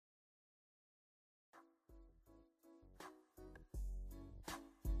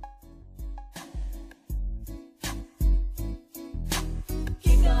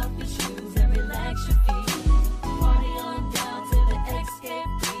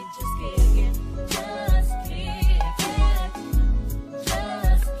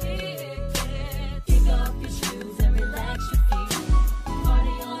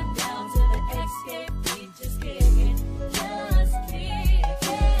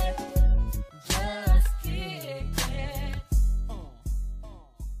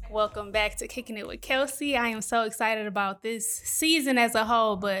Welcome back to Kicking It with Kelsey. I am so excited about this season as a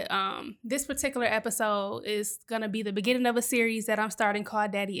whole, but this particular episode is going to be the beginning of a series that I'm starting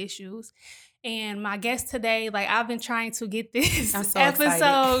called Daddy Issues. And my guest today, I've been trying to get this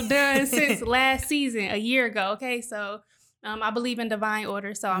episode done since last season, a year ago. Okay, so I believe in divine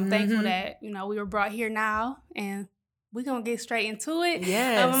order, so I'm thankful that, we were brought here now, and we're going to get straight into it.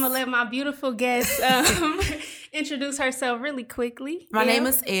 Yes. I'm going to let my beautiful guest introduce herself really quickly. My name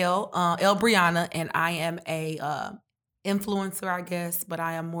is Elle Brianna, and I am a influencer, I guess, but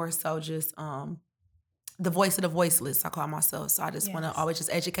I am more so just the voice of the voiceless, I call myself. So I just want to always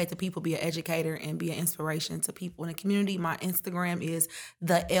just educate the people, be an educator, and be an inspiration to people in the community. My Instagram is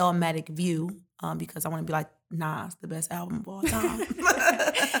the Elle-matic View because I want to be like Nas, the best album of all time.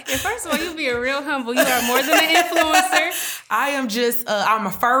 And first of all, you being real humble. You are more than an influencer. I am just, I'm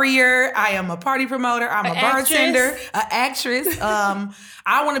a furrier. I am a party promoter. I'm a bartender, an actress.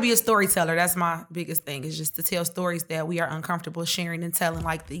 I want to be a storyteller. That's my biggest thing, is just to tell stories that we are uncomfortable sharing and telling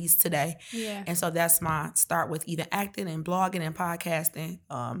like these today. Yeah. And so that's my start with even acting and blogging and podcasting.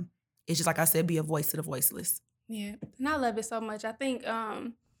 It's just, like I said, be a voice to the voiceless. Yeah. And I love it so much. I think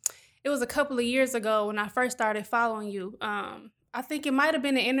it was a couple of years ago when I first started following you. I think it might have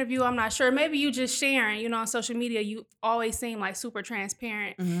been an interview. I'm not sure. Maybe you just sharing, on social media. You always seem like super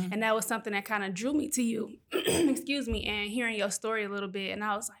transparent. Mm-hmm. And that was something that kind of drew me to you. Excuse me. And hearing your story a little bit. And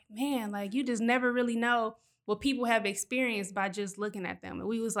I was like, man, you just never really know what people have experienced by just looking at them. And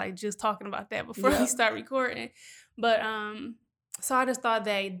we was just talking about that before we start recording. But so I just thought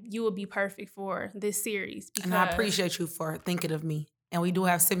that you would be perfect for this series. And I appreciate you for thinking of me. And we do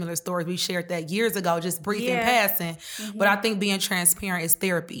have similar stories. We shared that years ago, just brief in passing. Mm-hmm. But I think being transparent is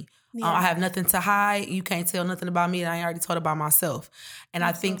therapy. Yeah. I have nothing to hide. You can't tell nothing about me that I already told about myself. And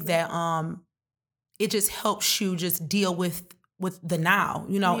Absolutely. I think that it just helps you just deal with the now,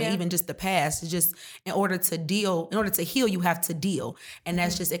 and even just the past. It's just in order to heal, you have to deal. And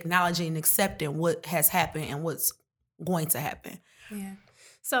that's just acknowledging and accepting what has happened and what's going to happen. Yeah.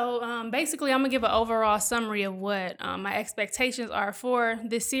 So basically, I'm going to give an overall summary of what my expectations are for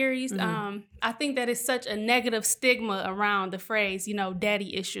this series. Mm-hmm. I think that it's such a negative stigma around the phrase,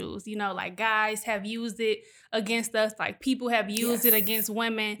 daddy issues. Guys have used it against us. People have used it against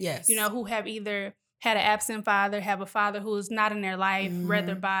women, who have either had an absent father, have a father who is not in their life,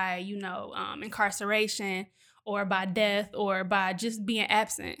 whether by, incarceration or by death or by just being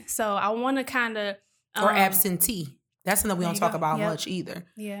absent. So I want to kind of... or absentee. That's something we don't talk about much either.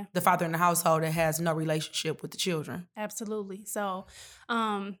 Yeah. The father in the household that has no relationship with the children. Absolutely. So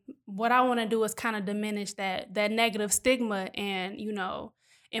what I want to do is kind of diminish that negative stigma and,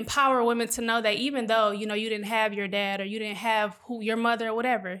 empower women to know that even though, you didn't have your dad or you didn't have your mother or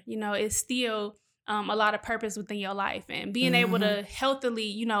whatever, it's still a lot of purpose within your life. And being able to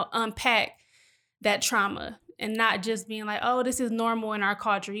healthily, unpack that trauma. And not just being like, oh, this is normal in our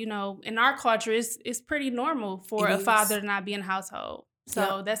culture. In our culture, it's pretty normal for a father to not be in the household.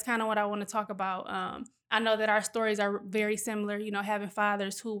 So that's kind of what I want to talk about. I know that our stories are very similar, having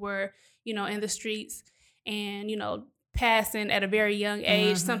fathers who were, in the streets and, passing at a very young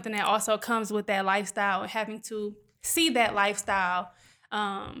age, something that also comes with that lifestyle and having to see that lifestyle.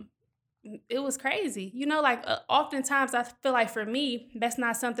 It was crazy. Oftentimes I feel like for me, that's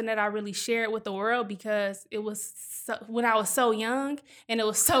not something that I really shared with the world because it was when I was so young and it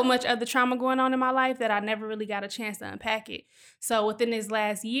was so much other trauma going on in my life that I never really got a chance to unpack it. So within this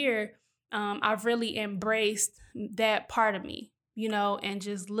last year, I've really embraced that part of me, and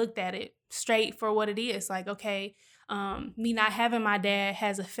just looked at it straight for what it is. Okay, me not having my dad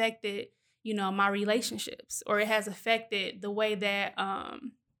has affected, my relationships, or it has affected the way that,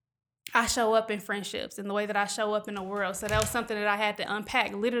 I show up in friendships and the way that I show up in the world. So that was something that I had to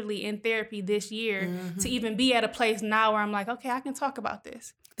unpack literally in therapy this year to even be at a place now where I'm like, okay, I can talk about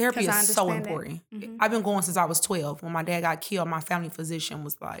this. Therapy is so important. I've been going since I was 12. When my dad got killed, my family physician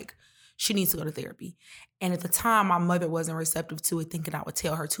was like, she needs to go to therapy. And at the time, my mother wasn't receptive to it, thinking I would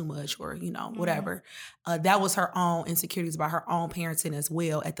tell her too much or, whatever. That was her own insecurities about her own parenting as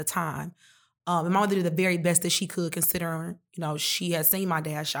well at the time. And my mother did the very best that she could, considering, she had seen my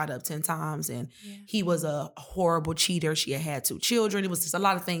dad shot up 10 times and he was a horrible cheater. She had 2 children. It was just a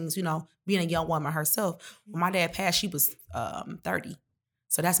lot of things, being a young woman herself. When my dad passed, she was 30.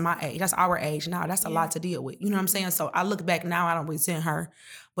 So that's my age. That's our age now. That's a lot to deal with. You know what I'm saying? So I look back now, I don't resent her.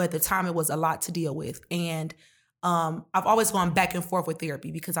 But at the time, it was a lot to deal with. And I've always gone back and forth with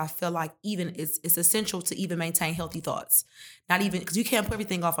therapy because I feel like even it's essential to even maintain healthy thoughts. Not even, because you can't put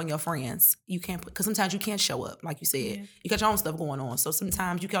everything off on your friends. You can't because sometimes you can't show up, like you said. Yeah. You got your own stuff going on. So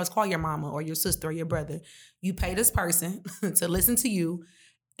sometimes you can always call your mama or your sister or your brother. You pay this person to listen to you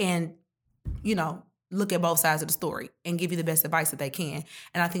and, look at both sides of the story and give you the best advice that they can.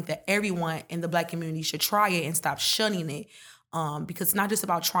 And I think that everyone in the Black community should try it and stop shunning it. Because it's not just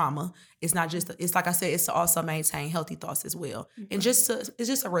about trauma. It's like I said, it's to also maintain healthy thoughts as well. Mm-hmm. And it's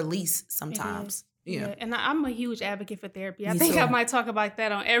just a release sometimes. Yeah. And I'm a huge advocate for therapy. I think I might talk about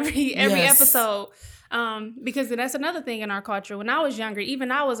that on every episode. Because that's another thing in our culture. When I was younger,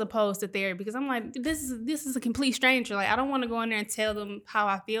 even I was opposed to therapy because I'm like, this is a complete stranger. Like, I don't want to go in there and tell them how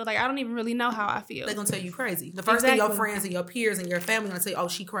I feel. Like, I don't even really know how I feel. They're going to tell you crazy. The first thing your friends and your peers and your family are going to say, oh,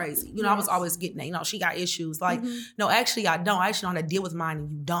 she crazy. I was always getting that, she got issues. Like, no, actually, I don't. I actually know how to deal with mine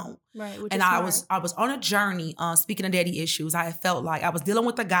and you don't. Right. And I was on a journey, speaking of daddy issues. I felt like I was dealing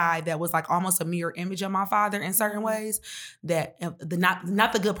with a guy that was like almost a mirror image of my father in certain ways, that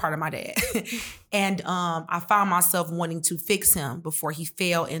not the good part of my dad. And I found myself wanting to fix him before he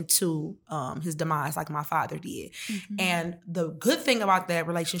fell into his demise like my father did. Mm-hmm. And the good thing about that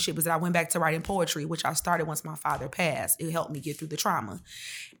relationship is that I went back to writing poetry, which I started once my father passed. It helped me get through the trauma.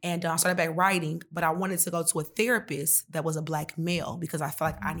 And I started back writing, but I wanted to go to a therapist that was a Black male because I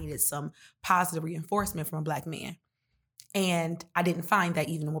felt like I needed some positive reinforcement from a Black man. And I didn't find that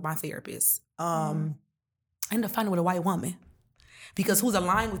even with my therapist. I ended up finding with a white woman. Because who's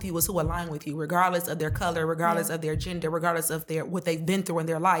aligned with you is who aligned with you, regardless of their color, regardless of their gender, regardless of what they've been through in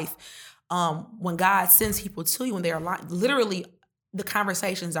their life. When God sends people to you and they're aligned, literally the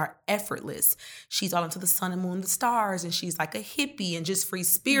conversations are effortless. She's all into the sun and moon and the stars, and she's like a hippie and just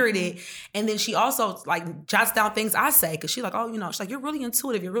free-spirited. Mm-hmm. And then she also like jots down things I say because she's like, oh, she's like, you're really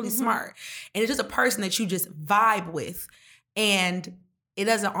intuitive, you're really smart. And it's just a person that you just vibe with. And it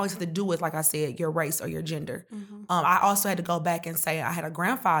doesn't always have to do with, like I said, your race or your gender. Mm-hmm. I also had to go back and say I had a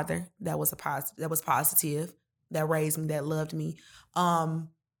grandfather that was positive, that raised me, that loved me.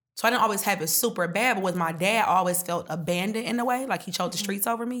 So I didn't always have it super bad, but with my dad, I always felt abandoned in a way, like he chose the streets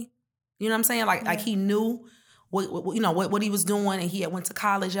over me. You know what I'm saying? Like he knew what he was doing, and he had went to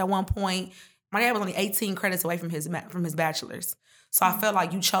college at one point. My dad was only 18 credits away from his bachelor's. So I felt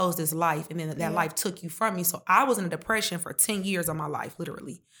like you chose this life, and then that life took you from me. So I was in a depression for 10 years of my life,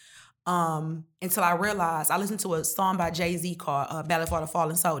 literally. Until I realized, I listened to a song by Jay-Z called Ballad for the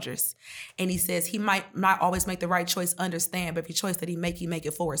Fallen Soldiers. And he says he might not always make the right choice, understand, but every choice that he make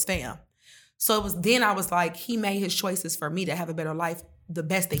it for his fam. So it was then I was like, he made his choices for me to have a better life, the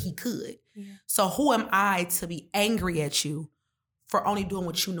best that he could. Yeah. So who am I to be angry at you for only doing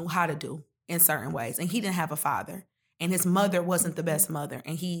what you knew how to do in certain ways? And he didn't have a father. And his mother wasn't the best mother.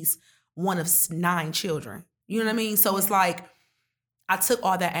 And he's one of 9 children. You know what I mean? So it's like, I took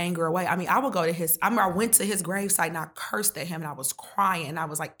all that anger away. I mean, I would go to I went to his gravesite and I cursed at him and I was crying. And I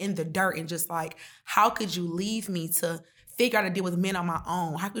was like in the dirt and just like, how could you leave me to figure out how to deal with men on my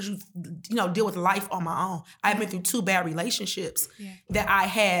own? How could you, deal with life on my own? I've been through 2 bad relationships that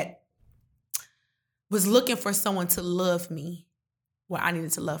I was looking for someone to love me where I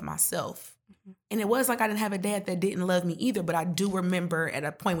needed to love myself. Mm-hmm. And it was like I didn't have a dad that didn't love me either, but I do remember at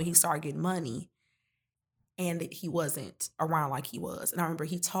a point when he started getting money and he wasn't around like he was. And I remember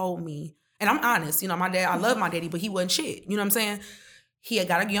he told me, and I'm honest, my dad, I love my daddy, but he wasn't shit. You know what I'm saying? He had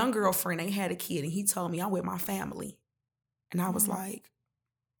got a young girlfriend, they had a kid, and he told me, I'm with my family. And I was like,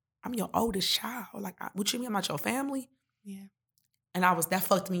 I'm your oldest child. Like, what you mean I'm not your family? Yeah. And that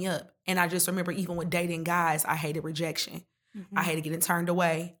fucked me up. And I just remember even with dating guys, I hated rejection. Mm-hmm. I hated getting turned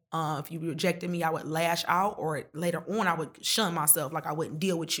away. If you rejected me, I would lash out, or later on, I would shun myself, like I wouldn't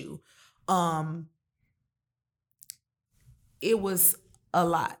deal with you. It was a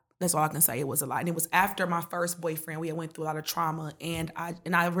lot. That's all I can say. It was a lot. And it was after my first boyfriend. We had went through a lot of trauma. And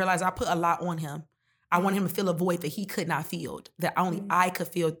I realized I put a lot on him. I wanted him to feel a void that he could not feel, that only I could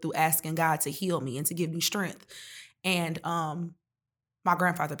feel through asking God to heal me and to give me strength. And my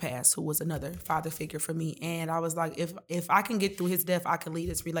grandfather passed, who was another father figure for me. And I was like, if I can get through his death, I can lead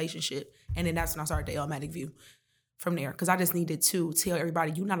this relationship. And then that's when I started the Elmatic View from there. Because I just needed to tell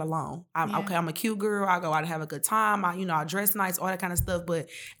everybody, you're not alone. Okay, I'm a cute girl. I go out and have a good time. I dress nice, all that kind of stuff. But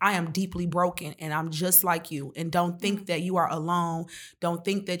I am deeply broken, and I'm just like you. And don't think that you are alone. Don't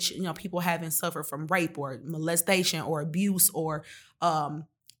think that people haven't suffered from rape or molestation or abuse or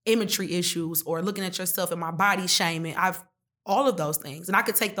imagery issues or looking at yourself and my body shaming. All of those things. And I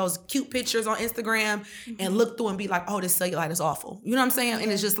could take those cute pictures on Instagram and look through and be like, oh, this cellulite is awful. You know what I'm saying?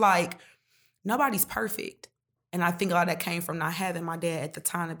 And it's just like, nobody's perfect. And I think a lot of that came from not having my dad at the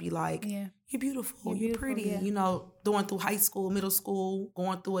time to be like, you're beautiful, you're pretty. Yeah. Going through high school, middle school,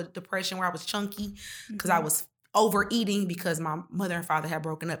 going through a depression where I was chunky because I was overeating because my mother and father had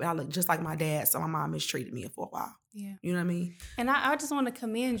broken up and I looked just like my dad. So my mom mistreated me for a while. Yeah. You know what I mean? And I just want to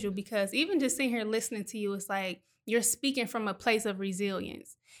commend you because even just sitting here listening to you, it's like, you're speaking from a place of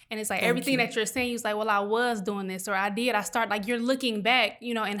resilience. And it's like everything that you're saying, you're like, well, I was doing this, or I did. I started, like, you're looking back,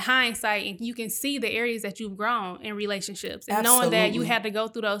 you know, in hindsight, and you can see the areas that you've grown in relationships. And knowing that you had to go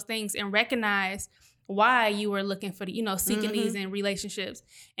through those things and recognize why you were looking for, you know, seeking these in relationships.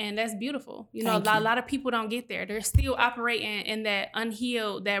 And that's beautiful. You know, a lot of people don't get there. They're still operating in that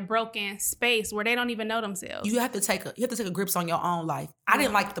unhealed, that broken space where they don't even know themselves. You have to take a grips on your own life. I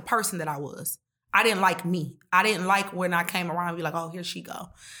didn't like the person that I was. I didn't like me. I didn't like when I came around and be like, oh, here she go.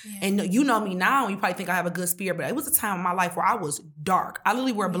 Yeah. And you know me now, you probably think I have a good spirit, but it was a time in my life where I was dark. I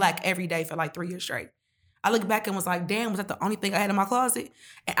literally wore black every day for like 3 years straight. I looked back and was like, damn, was that the only thing I had in my closet?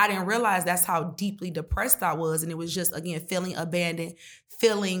 And I didn't realize that's how deeply depressed I was. And it was just, again, feeling abandoned,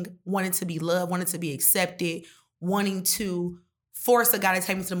 wanting to be loved, wanting to be accepted, wanting to force a guy to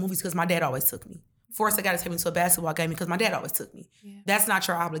take me to the movies because my dad always took me. Force a guy to take me to a basketball game because my dad always took me. Yeah. That's not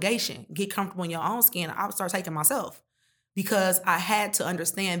your obligation. Get comfortable in your own skin. I would start taking myself because I had to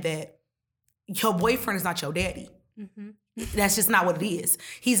understand that your boyfriend is not your daddy. Mm-hmm. That's just not what it is.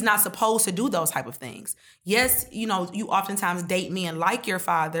 He's not supposed to do those type of things. Yes, you know, you oftentimes date men like your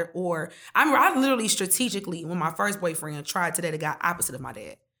father, or I literally strategically, when my first boyfriend tried to date a guy opposite of my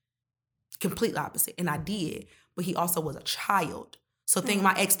dad, completely opposite, and I did, but he also was a child. So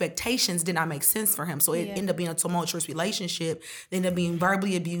my expectations did not make sense for him. So it ended up being a tumultuous relationship. They ended up being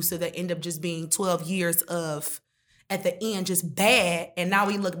verbally abusive. That ended up just being 12 years of, at the end, just bad. And now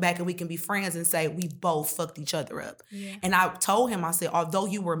we look back and we can be friends and say, we both fucked each other up. Yeah. And I told him, I said, although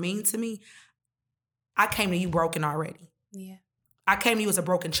you were mean to me, I came to you broken already. Yeah. I came to you as a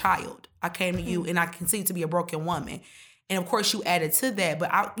broken child. I came to you and I continue to be a broken woman. And of course you added to that,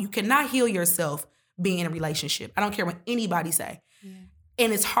 but you cannot heal yourself being in a relationship. I don't care what anybody say. Yeah.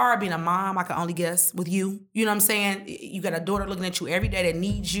 And it's hard being a mom, I can only guess, with you. You know what I'm saying? You got a daughter looking at you every day that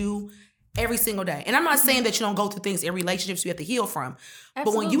needs you every single day. And I'm not saying that you don't go through things in relationships you have to heal from. Absolutely.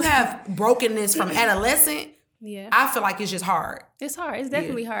 But when you have brokenness from adolescent, I feel like it's just hard. It's hard. It's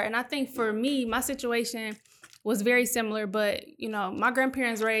definitely hard. And I think for me, my situation was very similar. But, you know, my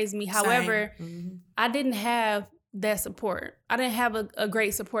grandparents raised me. However, I didn't have that support. I didn't have a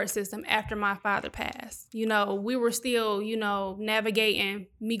great support system after my father passed. You know, we were still, you know, navigating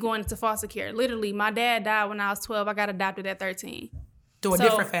me going into foster care. Literally, my dad died when I was 12. I got adopted at 13. To a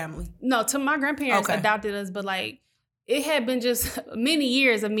different family? No, to my grandparents adopted us, but like, it had been just many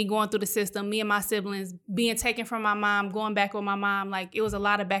years of me going through the system, me and my siblings being taken from my mom, going back with my mom. Like, it was a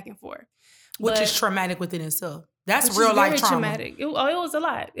lot of back and forth. Which is traumatic within itself. That's real life trauma. Traumatic. It was a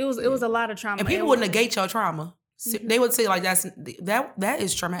lot. It was a lot of trauma. And people would negate your trauma. They would say like that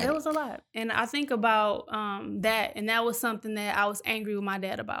is traumatic. It was a lot. And I think about that, and that was something that I was angry with my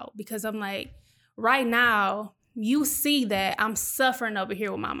dad about, because I'm like, right now, you see that I'm suffering over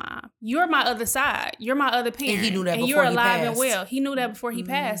here with my mom. You're my other side. You're my other parent. And he knew that before he passed. And you're alive and well. He knew that before he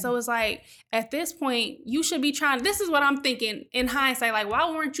passed. So it's like, at this point, you should be trying. This is what I'm thinking in hindsight. Like, why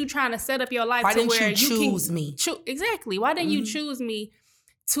weren't you trying to set up your life to where you choose me? Exactly. Why didn't you choose me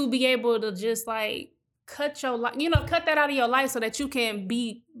to be able to just like cut your life, cut that out of your life so that you can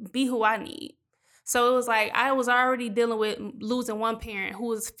be who I need? So it was like I was already dealing with losing one parent who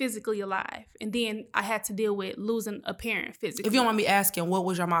was physically alive. And then I had to deal with losing a parent physically. If you don't mind me asking, what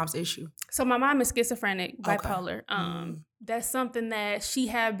was your mom's issue? So my mom is schizophrenic, bipolar. That's something that she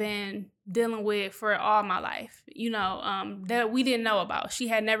had been dealing with for all my life, that we didn't know about. She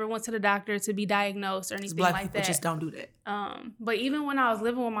had never went to the doctor to be diagnosed or anything like that. Black people just don't do that. But even when I was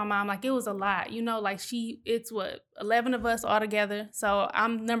living with my mom, like, it was a lot, it's 11 of us all together. So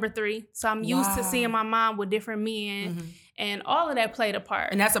I'm number 3. So I'm used to seeing my mom with different men, and all of that played a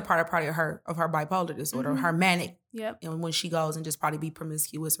part. And that's a part of her bipolar disorder, her manic. Yep. And when she goes and just probably be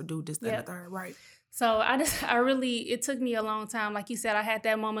promiscuous or do this, that, and the third, right? So it took me a long time. Like you said, I had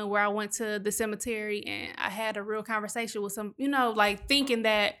that moment where I went to the cemetery and I had a real conversation with some, like thinking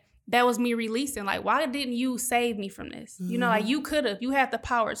that was me releasing. Like, why didn't you save me from this? Like you could have, you had the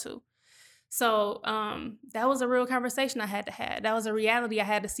power to. So that was a real conversation I had to have. That was a reality I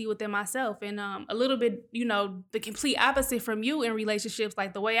had to see within myself. And a little bit, the complete opposite from you in relationships.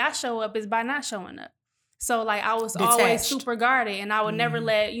 Like, the way I show up is by not showing up. So like I was always super guarded, and I would never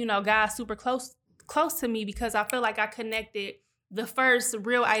let, guys super close to me, because I feel like I connected the first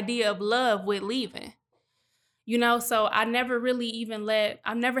real idea of love with leaving. So I never really even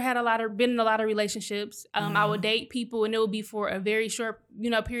I've never been in a lot of relationships. I would date people and it would be for a very short,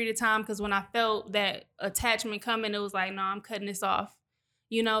 period of time. Cause when I felt that attachment coming, it was like, no, I'm cutting this off,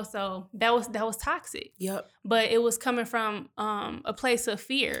 so that was toxic. Yep. But it was coming from a place of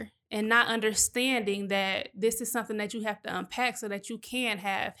fear. and not understanding that this is something that you have to unpack so that you can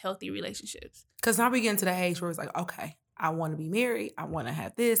have healthy relationships. Because now we get into the age where it's like, okay, I want to be married. I want to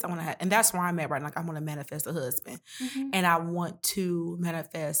have this. And that's where I'm at right now. Like, I want to manifest a husband. And I want to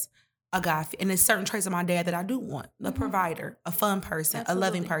manifest a guy. And there's certain traits of my dad that I do want. A provider, a fun person, a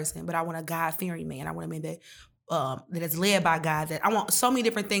loving person. But I want a God-fearing man. I want a man that is led by God. That I want so many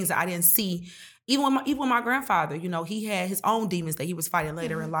different things that I didn't see. Even with my grandfather, you know, he had his own demons that he was fighting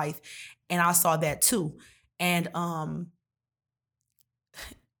later in life. And I saw that too. And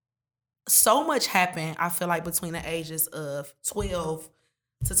so much happened, I feel like, between the ages of 12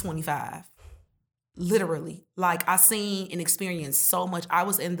 to 25. Literally. Like, I seen and experienced so much. I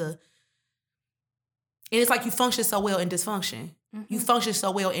was in and it's like you function so well in dysfunction. You function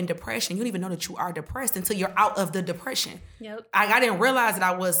so well in depression. You don't even know that you are depressed until you're out of the depression. Yep. I didn't realize that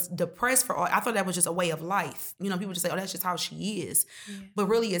I was depressed I thought that was just a way of life. You know, people just say, oh, that's just how she is. Yeah. But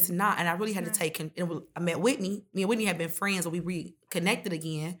really it's not. And I really had to take, I met Whitney. Me and Whitney had been friends, but we reconnected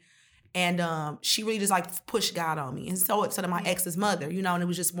again. And she really just like pushed God on me. And so to my ex's mother, you know, and it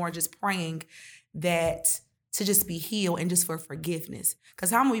was just more just praying that to just be healed and just for forgiveness.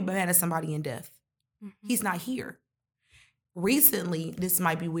 Because how am we mad at somebody in death? He's not here. Recently, this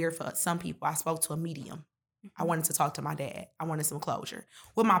might be weird for some people, I spoke to a medium. I wanted to talk to my dad. I wanted some closure.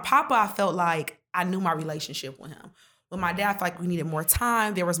 With my papa, I felt like I knew my relationship with him. With my dad, I felt like we needed more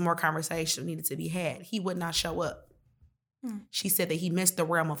time. There was more conversation needed to be had. He would not show up. She said that he missed the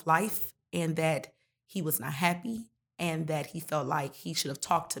realm of life and that he was not happy and that he felt like he should have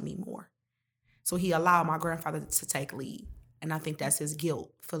talked to me more. So he allowed my grandfather to take lead. And I think that's his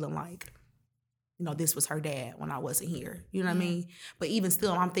guilt, feeling like, you know, this was her dad when I wasn't here. You know what I mean? But even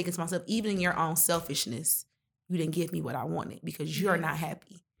still, I'm thinking to myself, even in your own selfishness, you didn't give me what I wanted because you're not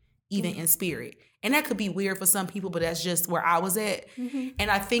happy, even in spirit. And that could be weird for some people, but that's just where I was at. And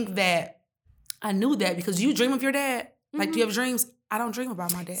I think that I knew that because you dream of your dad. Like, do you have dreams? I don't dream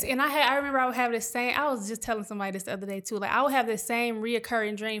about my dad. See, and I remember I would have this same, I was just telling somebody this the other day too, like I would have this same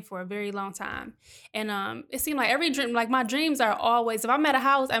reoccurring dream for a very long time. And it seemed like every dream, like my dreams are always, if I'm at a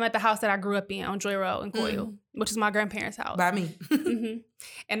house, I'm at the house that I grew up in on Joy Road in Coyle, which is my grandparents' house. By me.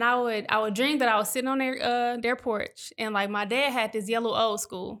 And I would dream that I was sitting on their porch and like my dad had this yellow old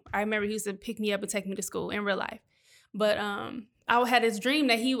school. I remember he used to pick me up and take me to school in real life. But I would have this dream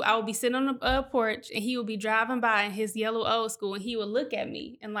that I would be sitting on the porch and he would be driving by in his yellow old school and he would look at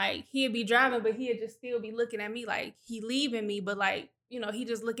me and like he'd be driving, but he'd just still be looking at me like he leaving me, but like, you know, he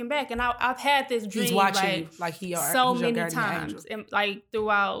just looking back. And I've had this dream. He's watching you like he are. So many times and like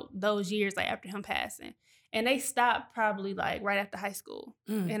throughout those years, like after him passing. And they stopped probably like right after high school.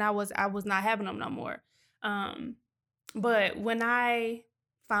 And I was not having them no more. But when I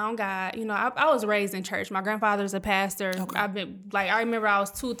found God, you know, I was raised in church. My grandfather's a pastor. Okay. I remember I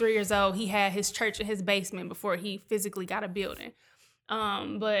was 2-3 years old. He had his church in his basement before he physically got a building.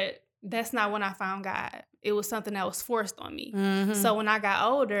 But that's not when I found God. It was something that was forced on me. So when I got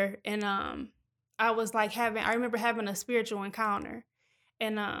older and I was like I remember having a spiritual encounter.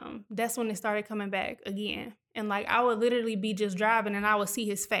 And that's when it started coming back again. And like I would literally be just driving and I would see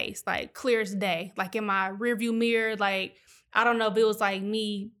his face, like clear as day, like in my rearview mirror, like I don't know if it was like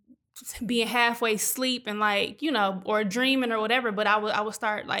me being halfway asleep and like, you know, or dreaming or whatever, but I would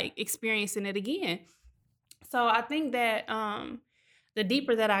start like experiencing it again. So I think that the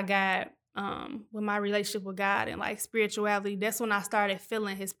deeper that I got with my relationship with God and like spirituality, that's when I started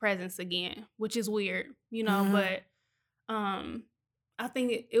feeling his presence again, which is weird, you know, but I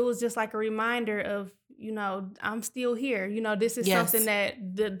think it was just like a reminder of, you know, I'm still here. You know, this is something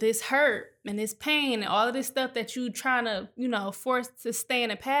that this hurt and this pain and all of this stuff that you trying to, you know, force to stay in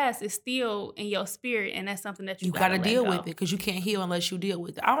the past is still in your spirit. And that's something that you got to deal with it because you can't heal unless you deal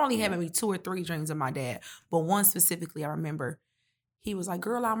with it. I only had maybe 2 or 3 dreams of my dad, but one specifically I remember he was like,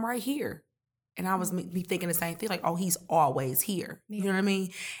 girl, I'm right here. And I was me thinking the same thing, like, oh, he's always here. You know what I mean?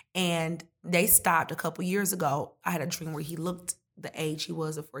 And they stopped a couple years ago. I had a dream where he looked the age he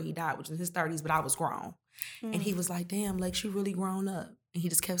was before he died, which was in his 30s, but I was grown. And he was like, damn, Lex, you really grown up. And he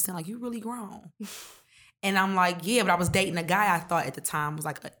just kept saying, like, you really grown. And I'm like, yeah, but I was dating a guy I thought at the time was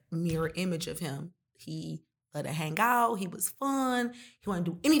like a mirror image of him. He let it hang out. He was fun. He wouldn't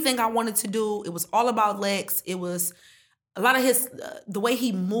do anything I wanted to do. It was all about Lex. It was a lot of his, the way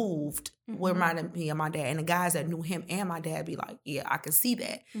he moved reminded me of my dad. And the guys that knew him and my dad be like, yeah, I can see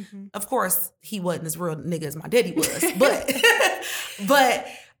that. Of course, he wasn't as real nigga as my daddy was. But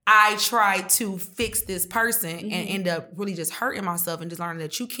I tried to fix this person and end up really just hurting myself and just learning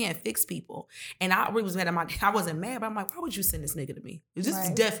that you can't fix people. And I really was mad at I wasn't mad, but I'm like, why would you send this nigga to me? This is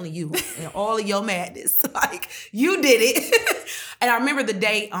definitely you and all of your madness. Like, you did it. And I remember the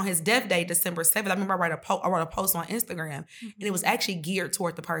day on his death day, December 7th, I remember I wrote a post on Instagram and it was actually geared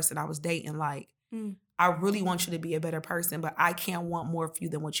toward the person I was dating. Like, I really want you to be a better person, but I can't want more for you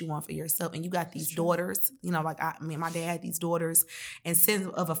than what you want for yourself. And you got these daughters, you know, like my dad had these daughters, and sins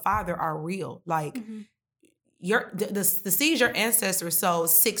of a father are real. Like the seeds your ancestors sowed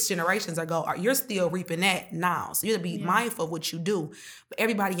 6 generations ago, you're still reaping that now. So you have to be mindful of what you do, but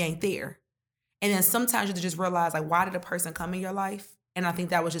everybody ain't there. And then sometimes you have to just realize, like, why did a person come in your life? And I think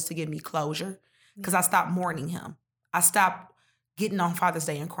that was just to give me closure, because I stopped mourning him. I stopped getting on Father's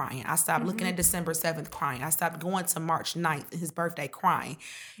Day and crying. I stopped looking at December 7th crying. I stopped going to March 9th, his birthday, crying.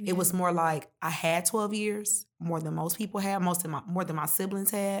 It was more like I had 12 years, more than most people had, more than my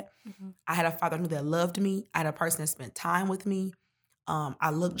siblings had. I had a father that loved me. I had a person that spent time with me. I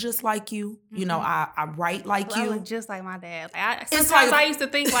look just like you. You know, I write like you. I look just like my dad. Sometimes I used to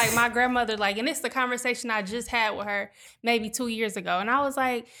think like my grandmother, like, and it's the conversation I just had with her maybe 2 years ago. And I was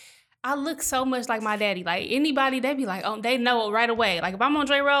like, I look so much like my daddy. Like, anybody, they be like, oh, they know it right away. Like, if I'm on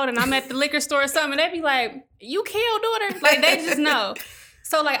Dre Road and I'm at the liquor store or something, they be like, you killed daughter? Like, they just know.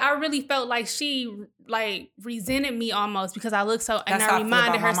 So, like, I really felt like she, like, resented me almost because I look so, and I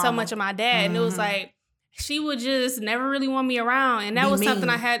reminded her so much of my dad. And it was like, she would just never really want me around. And that was something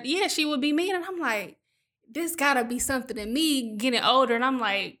I had, she would be mean. And I'm like, this gotta be something in me getting older. And I'm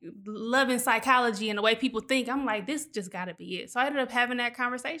like, loving psychology and the way people think. I'm like, this just gotta be it. So I ended up having that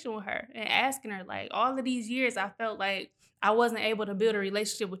conversation with her and asking her, like, all of these years, I felt like I wasn't able to build a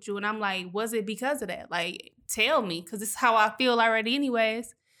relationship with you. And I'm like, was it because of that? Like, tell me, because this is how I feel already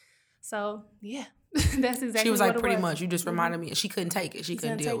anyways. So, yeah, that's exactly what it was. She was like, pretty much, you just reminded me. She couldn't take it. She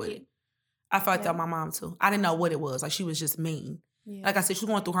couldn't deal with it. I felt like that with my mom, too. I didn't know what it was. Like, she was just mean. Yeah. Like I said, she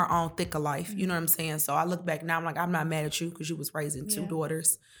was going through her own thick of life. You know what I'm saying? So I look back now, I'm like, I'm not mad at you because you was raising 2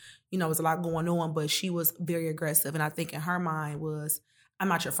 daughters. You know, there's a lot going on, but she was very aggressive. And I think in her mind was, I'm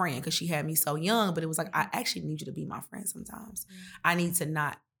not your friend, because she had me so young, but it was like, I actually need you to be my friend sometimes. I need to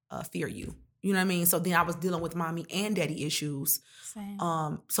not fear you. You know what I mean? So then I was dealing with mommy and daddy issues. Same.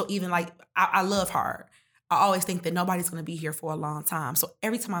 So even like, I love her. I always think that nobody's going to be here for a long time. So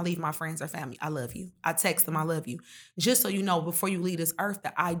every time I leave my friends or family, I love you. I text them, I love you. Just so you know, before you leave this earth,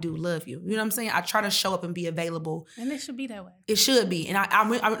 that I do love you. You know what I'm saying? I try to show up and be available. And it should be that way. It should be. And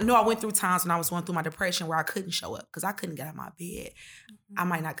I know I went through times when I was going through my depression where I couldn't show up because I couldn't get out of my bed. I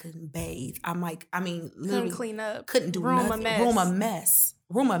might not couldn't bathe. Literally couldn't clean up. Couldn't do nothing. Room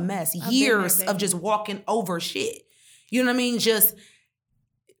a mess. Years of just walking over shit. You know what I mean? Just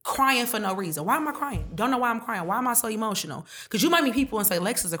crying for no reason. Why am I crying? Don't know why I'm crying. Why am I so emotional? Because you might meet people and say,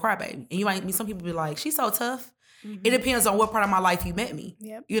 Lex is a crybaby. And you might meet some people be like, she's so tough. It depends on what part of my life you met me.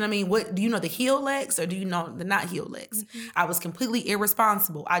 Yep. You know what I mean? What do you know, the healed Lex or do you know the not healed Lex? I was completely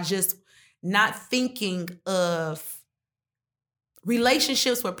irresponsible. I just not thinking of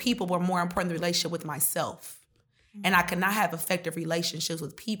relationships with people were more important than relationship with myself. And I could not have effective relationships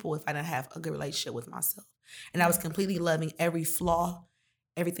with people if I didn't have a good relationship with myself. And I was completely loving every flaw,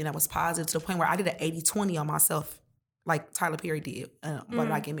 everything that was positive, to the point where I did an 80-20 on myself, like Tyler Perry did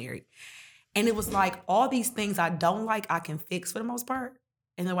when I get married. And it was like, all these things I don't like, I can fix for the most part.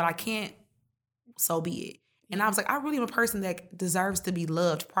 And then what I can't, so be it. And I was like, I really am a person that deserves to be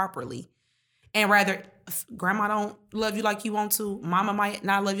loved properly. And rather, grandma don't love you like you want to, mama might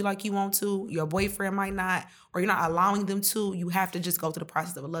not love you like you want to, your boyfriend might not, or you're not allowing them to, you have to just go through the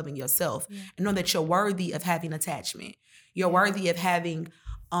process of loving yourself and know that you're worthy of having attachment. You're worthy of having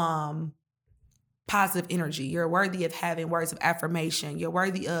positive energy. You're worthy of having words of affirmation. You're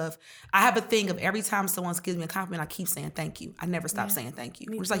worthy of, I have a thing of every time someone gives me a compliment, I keep saying thank you. I never stop saying thank you.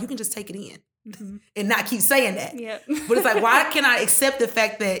 It's like, you can just take it in and not keep saying that. Yep. But it's like, why can I accept the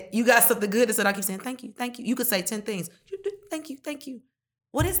fact that you got something good and so I keep saying thank you, thank you. You could say 10 things. Thank you, thank you.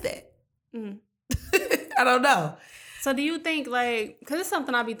 What is that? I don't know. So do you think, like, because it's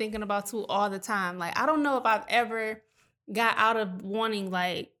something I be thinking about too all the time. Like, I don't know if I've ever got out of wanting,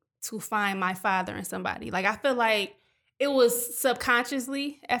 like, to find my father in somebody. Like, I feel like it was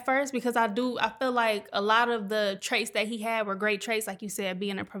subconsciously at first, because I feel like a lot of the traits that he had were great traits, like you said,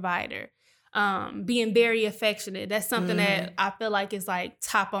 being a provider, being very affectionate. That's something that I feel like is like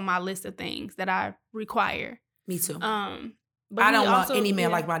top on my list of things that I require. Me too. But I don't want any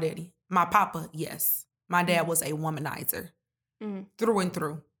man like my daddy. My papa, yes. My dad was a womanizer through and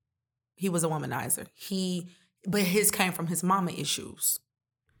through. He was a womanizer. But his came from his mama issues.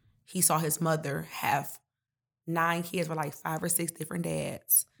 He saw his mother have 9 kids were like 5 or 6 different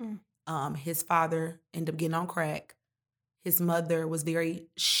dads. His father ended up getting on crack. His mother was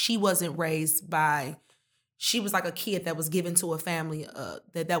she wasn't raised by, she was like a kid that was given to a family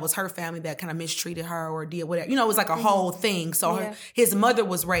that was her family that kind of mistreated her or did whatever. You know, it was like a whole thing. So his mother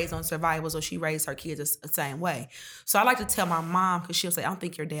was raised on survival, so she raised her kids the same way. So I like to tell my mom, because she'll say, I don't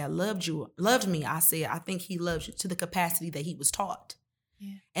think your dad loved me. I said, I think he loved you to the capacity that he was taught.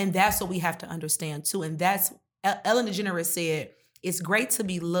 Yeah. And that's what we have to understand too. And that's, Ellen DeGeneres said, it's great to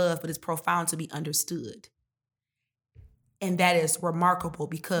be loved, but it's profound to be understood. And that is remarkable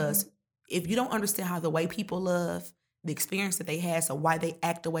because if you don't understand how the way people love, the experience that they had, so why they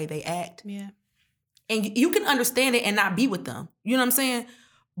act the way they act. Yeah. And you can understand it and not be with them. You know what I'm saying?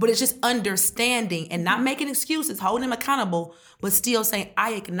 But it's just understanding and not making excuses, holding them accountable, but still saying,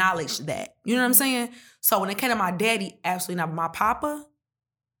 I acknowledge that. You know what I'm saying? So when it came to my daddy, absolutely not. My papa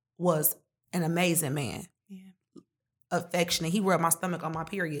was an amazing man. Yeah. Affectionate. He rubbed my stomach on my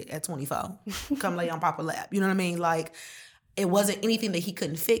period at 24. Come lay on Papa's lap. You know what I mean? Like, it wasn't anything that he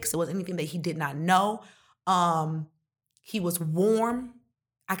couldn't fix. It wasn't anything that he did not know. He was warm.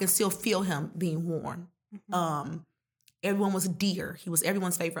 I can still feel him being warm. Everyone was dear. He was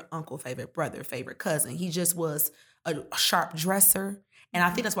everyone's favorite uncle, favorite brother, favorite cousin. He just was a sharp dresser. And I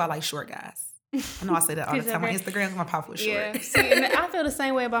think that's why I like short guys. I know I say that all the time on Instagram. My papa was short. Yeah. See, and I feel the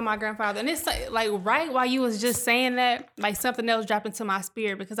same way about my grandfather. And it's like right while you was just saying that, like something else dropped into my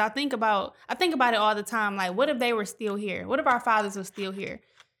spirit, because I think about it all the time. Like, what if they were still here? What if our fathers were still here?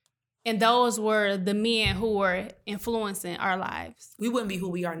 And those were the men who were influencing our lives. We wouldn't be who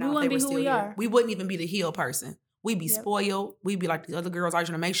we are now if they were still here. We wouldn't even be the healed person. We'd be spoiled. We'd be like the other girls, always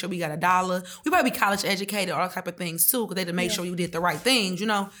trying to make sure we got $1. We probably be college educated, all that type of things too, because they had to make sure you did the right things, you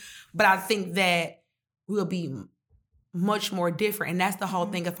know? But I think that we'll be much more different. And that's the whole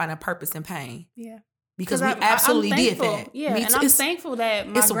thing of finding purpose in pain. Yeah. Because we absolutely did that. Yeah, and I'm thankful that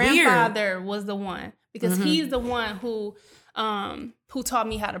my grandfather was the one. Because he's the one who taught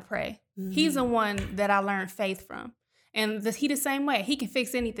me how to pray. He's the one that I learned faith from. And he the same way. He can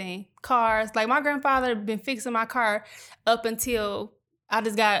fix anything. Cars. Like, my grandfather been fixing my car up until I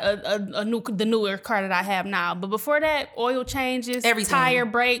just got the newer car that I have now. But before that, oil changes, everything. Tire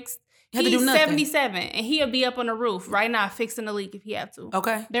brakes. He's 77, and he'll be up on the roof right now fixing the leak if he had to.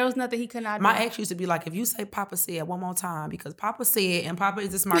 Okay. There was nothing he could not do. My ex used to be like, if you say Papa said one more time, because Papa said, and Papa is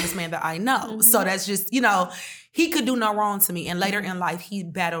the smartest man that I know. So that's just, you know, he could do no wrong to me. And later in life, he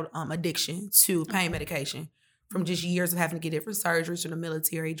battled addiction to pain medication from just years of having to get different surgeries from the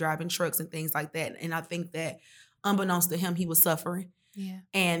military, driving trucks and things like that. And I think that unbeknownst to him, he was suffering. Yeah.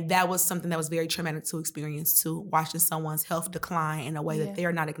 And that was something that was very traumatic to experience too, watching someone's health decline in a way that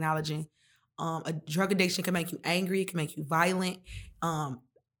they're not acknowledging. A drug addiction can make you angry, it can make you violent.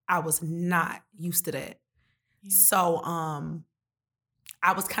 I was not used to that. Yeah. So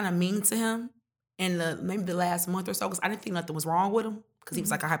I was kind of mean to him in maybe the last month or so, because I didn't think nothing was wrong with him, because he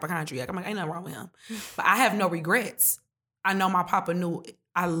was like a hypochondriac. I'm like, ain't nothing wrong with him. But I have no regrets. I know my papa knew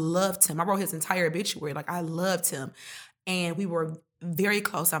I loved him. I wrote his entire obituary. Like, I loved him. And we were very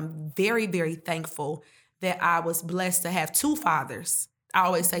close. I'm very, very thankful that I was blessed to have 2 fathers. I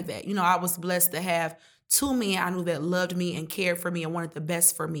always say that. You know, I was blessed to have 2 men I knew that loved me and cared for me and wanted the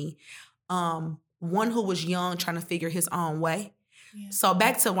best for me. One who was young, trying to figure his own way. Yeah. So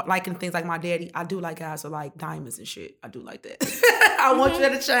back to liking things like my daddy, I do like guys with like diamonds and shit. I do like that. I want you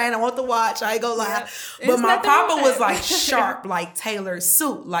at the chain. I want the watch. I ain't gonna lie. Yeah. But my papa was like sharp, like tailored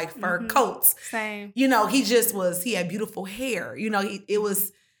suit, like fur coats. Same. You know, he had beautiful hair. You know,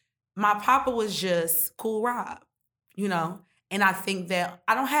 my papa was just cool Rob, you know? And I think that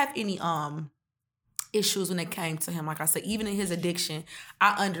I don't have any issues when it came to him. Like I said, even in his addiction,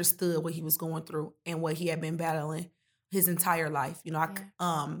 I understood what he was going through and what he had been battling his entire life. You know,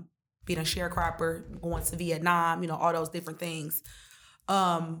 being a sharecropper, going to Vietnam, you know, all those different things.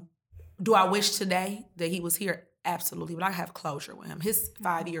 Do I wish today that he was here? Absolutely. But I have closure with him. His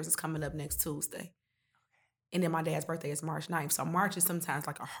 5 years is coming up next Tuesday. And then my dad's birthday is March 9th. So March is sometimes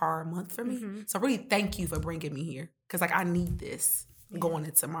like a hard month for me. So really thank you for bringing me here. Because like I need this going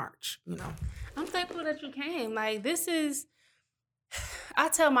into March, you know. I'm thankful that you came. Like I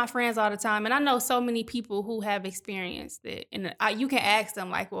tell my friends all the time, and I know so many people who have experienced it. And you can ask them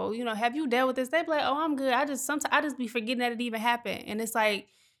like, well, you know, have you dealt with this? They be like, oh, I'm good. I just be forgetting that it even happened. And it's like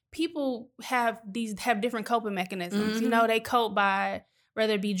people have different coping mechanisms. You know, they cope by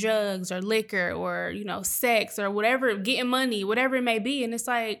whether it be drugs or liquor or, you know, sex or whatever, getting money, whatever it may be. And it's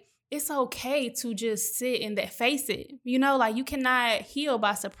like, it's okay to just sit and face it. You know, like you cannot heal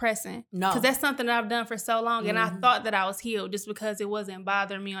by suppressing. No. Because that's something that I've done for so long. And I thought that I was healed just because it wasn't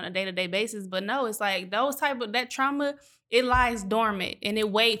bothering me on a day-to-day basis. But no, it's like that trauma, it lies dormant and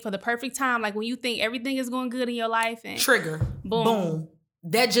it wait for the perfect time. Like when you think everything is going good in your life and trigger. Boom.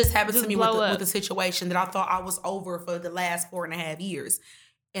 That just happened to me with the situation that I thought I was over for the last 4.5 years.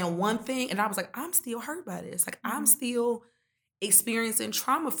 And one thing, and I was like, I'm still hurt by this. Like, I'm still experiencing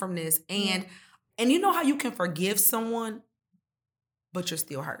trauma from this. And you know how you can forgive someone, but you're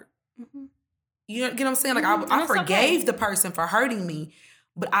still hurt. You get what I'm saying? Like, I forgave the person for hurting me,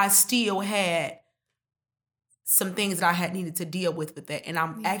 but I still had some things that I had needed to deal with that. And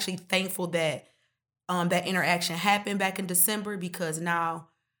I'm actually thankful that that interaction happened back in December, because now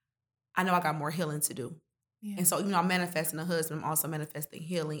I know I got more healing to do. Yeah. And so, you know, I'm manifesting a husband. I'm also manifesting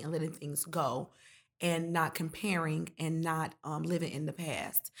healing and letting things go and not comparing and not living in the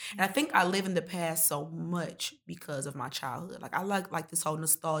past. And I think I live in the past so much because of my childhood. Like, I like this whole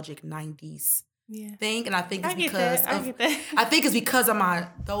nostalgic 90s thing. And I think it's because of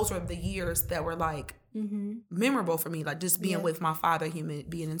those were the years that were like memorable for me. Like just being with my father,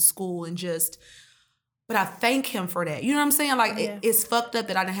 being in school and just... But I thank him for that. You know what I'm saying? Like, it's fucked up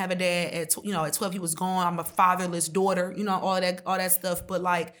that I didn't have a dad at 12 he was gone. I'm a fatherless daughter, you know, all that stuff. But,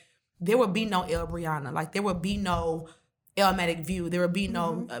 like, there would be no El Brianna. Like, there would be no Elmatic View. There would be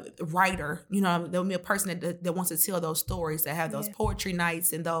no writer. You know, there would be a person that wants to tell those stories, that have those poetry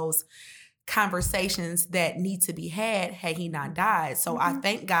nights and those conversations that need to be had he not died. So I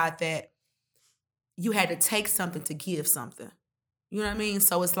thank God that you had to take something to give something. You know what I mean?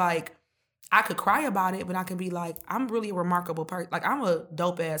 So it's like, I could cry about it, but I can be like, I'm really a remarkable person. Like, I'm a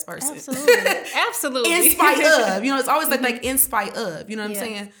dope-ass person. Absolutely. In spite of. You know, it's always like in spite of. You know what I'm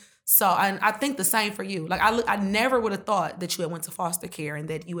saying? So, I think the same for you. Like, I never would have thought that you had went to foster care and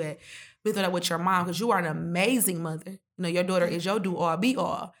that you had been through that with your mom, because you are an amazing mother. You know, your daughter is your do-all,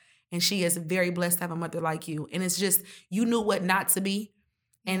 be-all. And she is very blessed to have a mother like you. And it's just, you knew what not to be.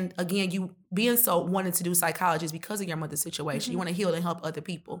 And again, you being so wanting to do psychology is because of your mother's situation. You want to heal and help other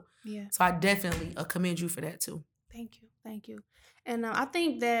people. Yeah. So I definitely commend you for that too. Thank you. And I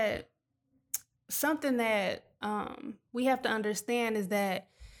think that something that we have to understand is that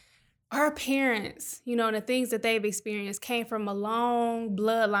our parents, you know, and the things that they've experienced came from a long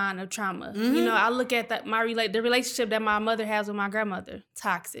bloodline of trauma. You know, I look at the relationship that my mother has with my grandmother,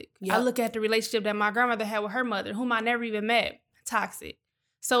 toxic. Yep. I look at the relationship that my grandmother had with her mother, whom I never even met, toxic.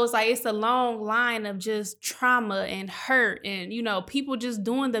 So it's like, it's a long line of just trauma and hurt and, you know, people just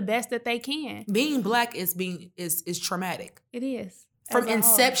doing the best that they can. Being Black is traumatic. It is. From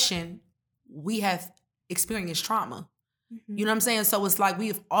inception, we have experienced trauma. You know what I'm saying? So it's like,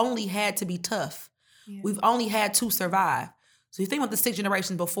 we've only had to be tough. Yeah. We've only had to survive. So you think about the 6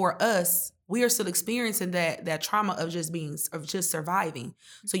 generations before us, we are still experiencing that trauma of just surviving.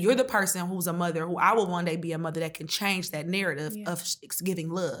 So you're the person who's a mother, who I will one day be a mother that can change that narrative of giving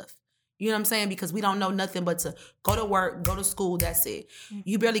love. You know what I'm saying? Because we don't know nothing but to go to work, go to school, that's it.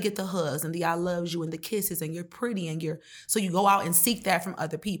 You barely get the hugs and the I loves you and the kisses and you're pretty and so you go out and seek that from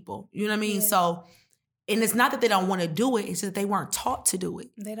other people. You know what I mean? Yeah. So, and it's not that they don't want to do it, it's just that they weren't taught to do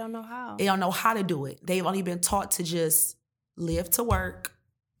it. They don't know how. They don't know how to do it. They've only been taught to just live to work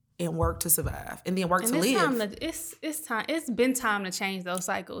and work to survive, and then work to live. It's been time to change those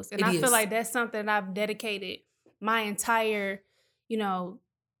cycles. And I feel like that's something I've dedicated my entire, you know,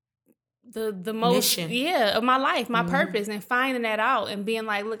 the most mission. Of my life, my purpose, and finding that out and being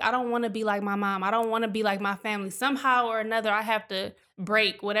like, look, I don't want to be like my mom. I don't want to be like my family. Somehow or another, I have to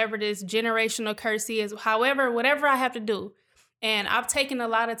break whatever this generational curse is, whatever I have to do. And I've taken a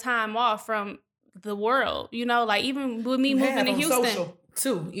lot of time off from the world, you know, like even with me moving to Houston. Social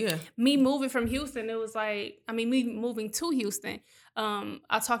too, yeah. Me moving from Houston, it was like, me moving to Houston.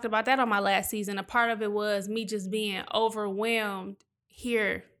 I talked about that on my last season. A part of it was me just being overwhelmed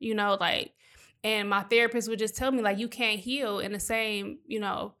here, you know, like, and my therapist would just tell me, like, you can't heal in the same, you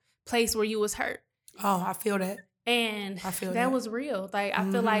know, place where you was hurt. Oh, I feel that. And that was real. Like, I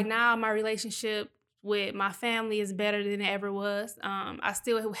feel like now my relationship with my family is better than it ever was. I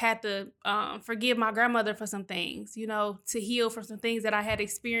still had to forgive my grandmother for some things, you know, to heal from some things that I had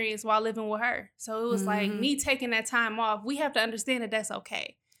experienced while living with her. So it was like me taking that time off. We have to understand that that's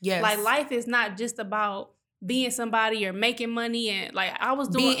okay. Yes. Like, life is not just about being somebody or making money, and like I was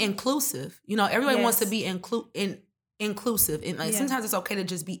doing... Being inclusive. You know, everybody wants to be inclusive. And like sometimes it's okay to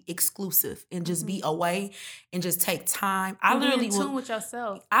just be exclusive and just be away and just take time. I literally in tune with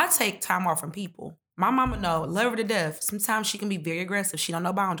yourself. I take time off from people. My mama know, love her to death. Sometimes she can be very aggressive. She don't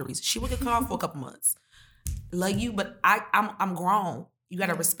know boundaries. She will get cut off for a couple months. Love you, but I'm grown. You got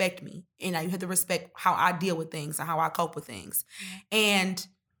to respect me. And you have to respect how I deal with things and how I cope with things. And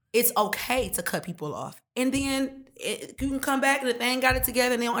it's okay to cut people off. And then you can come back and if they ain't got it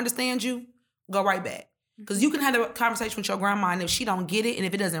together and they don't understand you, go right back. Because you can have a conversation with your grandma, and if she don't get it and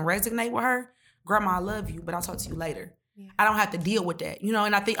if it doesn't resonate with her, grandma, I love you, but I'll talk to you later. I don't have to deal with that, you know.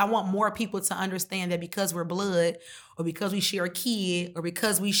 And I think I want more people to understand that because we're blood, or because we share a kid, or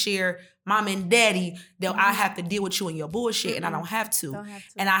because we share mom and daddy, that I have to deal with you and your bullshit, and I don't have to.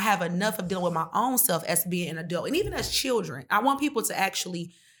 And I have enough of dealing with my own self as being an adult, and even as children. I want people to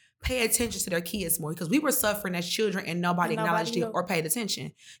actually pay attention to their kids more, because we were suffering as children and nobody acknowledged it or paid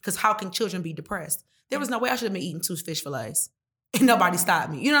attention. Because how can children be depressed? There was no way I should have been eating 2 fish fillets and nobody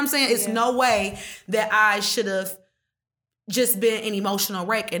stopped me. You know what I'm saying? It's no way that I should have just been an emotional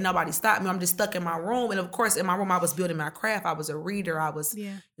wreck and nobody stopped me. I'm just stuck in my room. And of course, in my room, I was building my craft. I was a reader. I was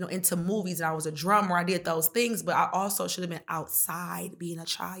into movies, and I was a drummer. I did those things, but I also should have been outside being a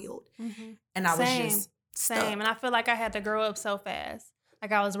child. And I was just stuck. And I feel like I had to grow up so fast.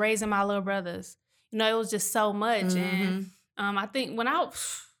 Like I was raising my little brothers. You know, it was just so much. And I think when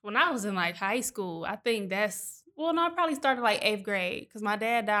I was in like high school, I think I probably started like 8th grade, because my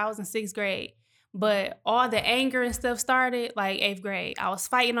dad died. I was in 6th grade. But all the anger and stuff started like 8th grade. I was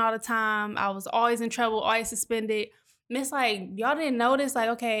fighting all the time. I was always in trouble, always suspended. And it's like, y'all didn't notice, like,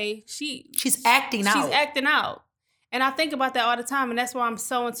 okay, she's acting out. She's acting out. And I think about that all the time, and that's why I'm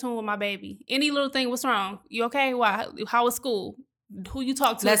so in tune with my baby. Any little thing, what's wrong? You okay? Why? How was school? Who you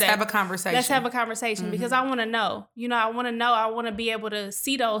talk to? Let's have a conversation. Because I want to know. You know, I want to know. I want to be able to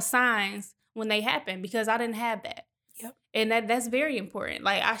see those signs when they happen, because I didn't have that. And that's very important.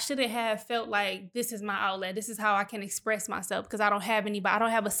 Like, I shouldn't have felt like this is my outlet. This is how I can express myself, because I don't have anybody. I don't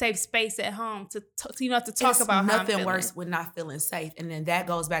have a safe space at home to talk about how I'm feeling. Nothing worse with not feeling safe. And then that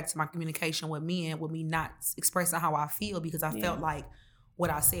goes back to my communication with men, with me not expressing how I feel, because I felt like what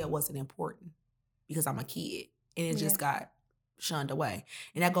I said wasn't important because I'm a kid, and it just got shunned away.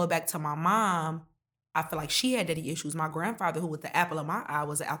 And that goes back to my mom. I feel like she had daddy issues. My grandfather, who was the apple of my eye,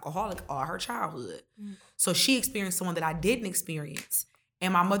 was an alcoholic all her childhood. So she experienced someone that I didn't experience.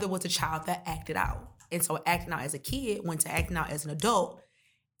 And my mother was a child that acted out. And so acting out as a kid went to acting out as an adult.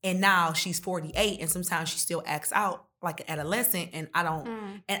 And now she's 48, and sometimes she still acts out like an adolescent. And I don't,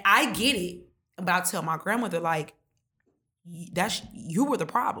 and I get it. But I tell my grandmother, like, you were the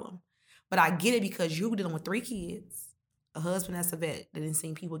problem. But I get it, because you were dealing with 3 kids, a husband that's a vet that didn't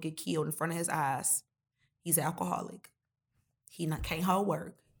see people get killed in front of his eyes. He's an alcoholic. He can't hold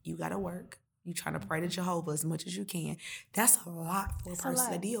work. You got to work. You trying to pray to Jehovah as much as you can. That's a lot for a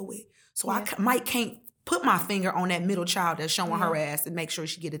person to deal with. So I can't put my finger on that middle child that's showing her ass and make sure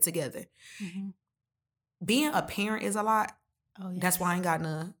she get it together. Being a parent is a lot. That's why I ain't got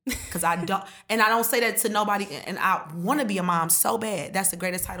none. Because I don't, and I don't say that to nobody. And I want to be a mom so bad. That's the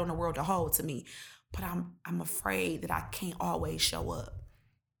greatest title in the world to hold to me. But I'm afraid that I can't always show up.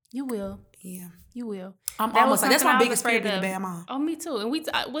 You will. Yeah. You will. That's my biggest fear, being a bad mom. Oh, me too. And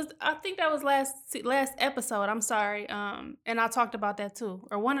I think that was last episode. I'm sorry. And I talked about that too,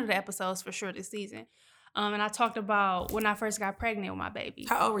 or one of the episodes for sure this season. And I talked about when I first got pregnant with my baby.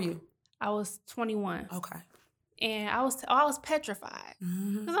 How old were you? I was 21. Okay. And I was petrified,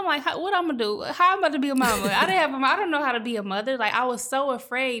 because I'm like, what I'm gonna do? How I'm about to be a mama? I don't know how to be a mother. Like, I was so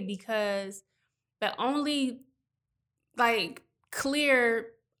afraid, because the only like clear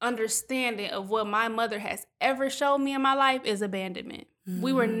understanding of what my mother has ever showed me in my life is abandonment.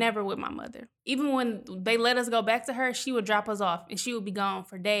 We were never with my mother. Even when they let us go back to her, she would drop us off and she would be gone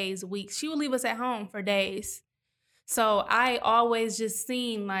for days, weeks. She would leave us at home for days. So I always just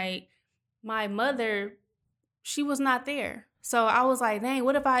seen like my mother, she was not there. So I was like, dang,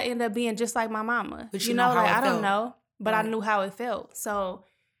 what if I end up being just like my mama? But you know how like, I don't know, but I knew how it felt. So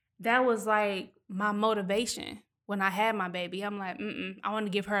that was like my motivation. When I had my baby, I'm like, I want to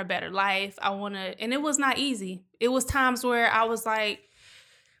give her a better life. And it was not easy. It was times where I was like,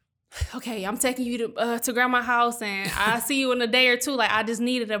 okay, I'm taking you to grandma's house, and I see you in a day or two. Like, I just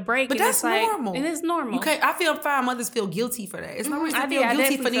needed a break. But that's normal. And it's normal. I feel fine mothers feel guilty for that. It's no reason to feel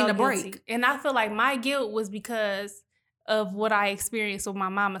guilty for needing a break. And I feel like my guilt was because of what I experienced with my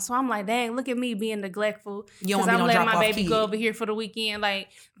mama. So I'm like, dang, look at me being neglectful. Because I'm letting my baby go over here for the weekend. Like,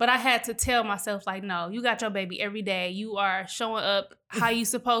 but I had to tell myself, like, no, you got your baby every day. You are showing up how you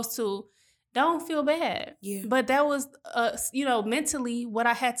supposed to. Don't feel bad. Yeah. But that was, mentally what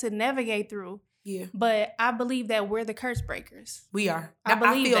I had to navigate through. Yeah. But I believe that we're the curse breakers. We are. I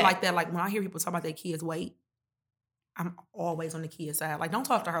feel like that. Like, when I hear people talk about their kids' weight, I'm always on the kid's side. Like, don't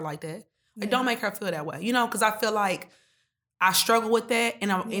talk to her like that. Like, don't make her feel that way. Because I feel like I struggle with that.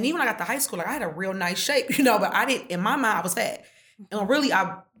 And even when I got to high school, like, I had a real nice shape, but I didn't, in my mind, I was fat. And really,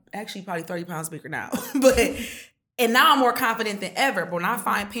 I'm actually probably 30 pounds bigger now. And now I'm more confident than ever. But when I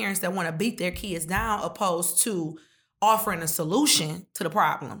find parents that want to beat their kids down opposed to offering a solution to the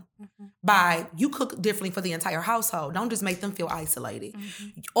problem by you cook differently for the entire household. Don't just make them feel isolated.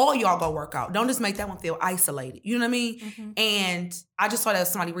 All y'all go work out. Don't just make that one feel isolated. You know what I mean? And I just saw that with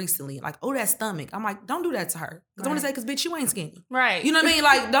somebody recently, like, oh, that stomach. I'm like, don't do that to her. Because I'm going to say, because bitch, you ain't skinny. Right. You know what I mean?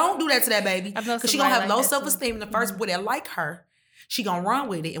 Like, don't do that to that baby. Because she going to have low self-esteem. And the first boy that like her, she going to run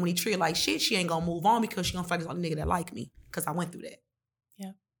with it. And when he treat her like shit, she ain't going to move on because she going to feel like this only nigga that like me. Because I went through that.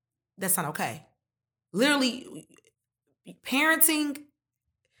 Yeah. That's not okay. Literally, parenting,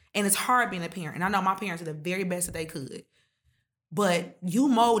 and it's hard being a parent. And I know my parents did the very best that they could. But you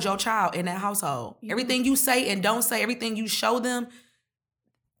mold your child in that household. Everything you say and don't say, everything you show them,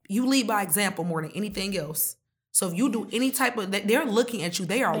 you lead by example more than anything else. So if you do any type of, they're looking at you.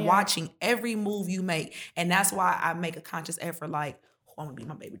 They are watching every move you make. And that's why I make a conscious effort, like, who I want to be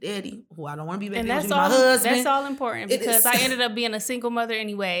my baby daddy, who I don't want to be baby daddy, my husband. That's all important because I ended up being a single mother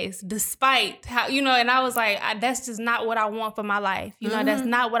anyways, despite how, you know, and I was like, that's just not what I want for my life. You know, that's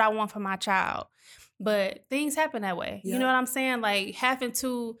not what I want for my child. But things happen that way. You know what I'm saying? Like having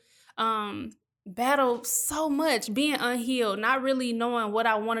to battle so much, being unhealed, not really knowing what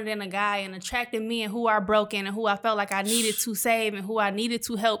I wanted in a guy and attracting men who are broken and who I felt like I needed to save and who I needed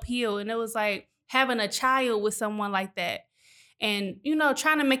to help heal. And it was like having a child with someone like that. And, you know,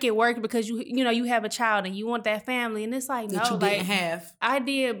 trying to make it work because, you know, you have a child and you want that family. And it's like, that no, you didn't have. I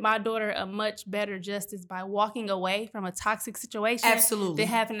did my daughter a much better justice by walking away from a toxic situation. Absolutely. Than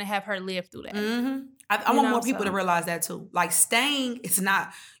having to have her live through that. I want more people to realize that too. Like staying, it's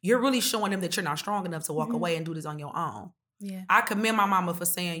not, you're really showing them that you're not strong enough to walk away and do this on your own. Yeah. I commend my mama for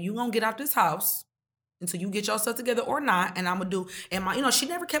saying, you gonna get out this house until you get yourself together or not. And I'm gonna do, and my, you know, she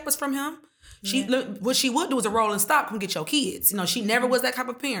never kept us from him. What she would do is a roll and stop, come get your kids. You know, she never was that type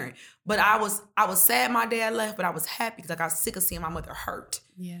of parent. But I was sad my dad left, but I was happy because I got sick of seeing my mother hurt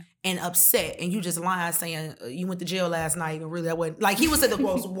and upset. And you just lying saying you went to jail last night and really that wasn't. Like he was at the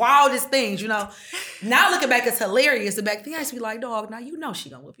most wildest things, you know. Now looking back, it's hilarious. The back then I used to be like, dog, now you know she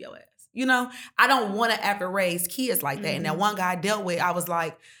gonna whip your ass. You know, I don't want to ever raise kids like that. And that one guy I dealt with, I was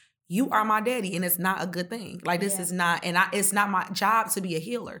like, you are my daddy, and it's not a good thing. Like, this is not, and it's not my job to be a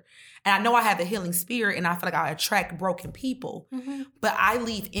healer. And I know I have a healing spirit, and I feel like I attract broken people, but I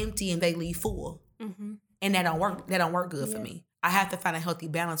leave empty and they leave full. And that don't work. That don't work good for me. I have to find a healthy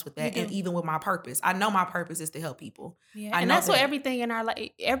balance with that, and even with my purpose. I know my purpose is to help people. And that's what everything in our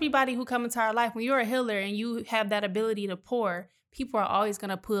life, everybody who comes into our life, when you're a healer and you have that ability to pour, people are always going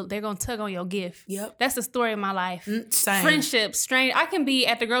to they're going to tug on your gift. That's the story of my life. Same. Friendships, strange. I can be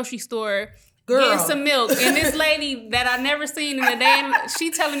at the grocery store getting some milk, and this lady that I never seen in a day,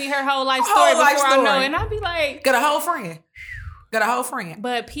 she telling me her whole life story I know, and I'd be like, got a whole friend.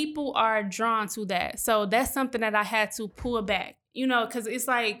 But people are drawn to that. So that's something that I had to pull back. You know, because it's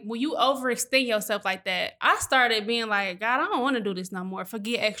like when you overextend yourself like that, I started being like, God, I don't want to do this no more.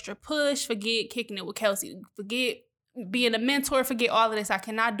 Forget extra push, forget kicking it with Kelsey, forget being a mentor, forget all of this. I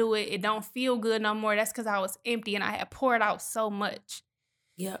cannot do it. It don't feel good no more. That's because I was empty and I had poured out so much.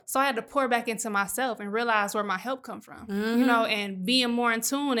 So I had to pour back into myself and realize where my help come from, you know, and being more in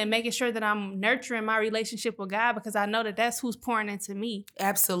tune and making sure that I'm nurturing my relationship with God because I know that that's who's pouring into me.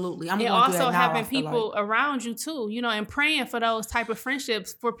 Absolutely. And also having people around you too, you know, and praying for those type of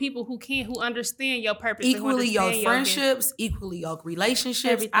friendships for people who understand your purpose. Equally your friendships, equally your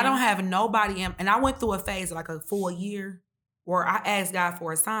relationships. Everything. I don't have nobody, and I went through a phase of like a full year where I asked God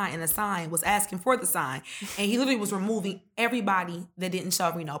for a sign, and the sign was asking for the sign. And he literally was removing everybody that didn't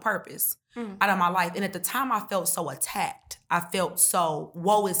show me no purpose out of my life. And at the time, I felt so attacked. I felt so,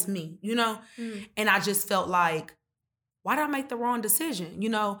 woe is me, you know? And I just felt like, why did I make the wrong decision, you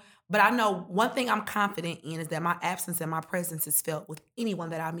know? But I know one thing I'm confident in is that my absence and my presence is felt with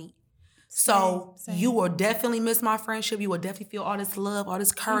anyone that I meet. So you will definitely miss my friendship. You will definitely feel all this love, all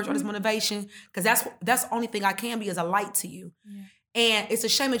this courage, all this motivation. Because that's the only thing I can be is a light to you. And it's a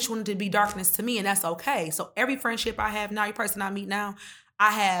shame that you wanted to be darkness to me, and that's okay. So every friendship I have now, every person I meet now,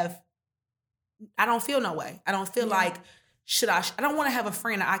 I don't feel no way. I don't feel like, I don't want to have a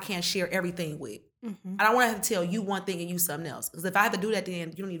friend that I can't share everything with. I don't want to have to tell you one thing and you something else. Because if I have to do that, then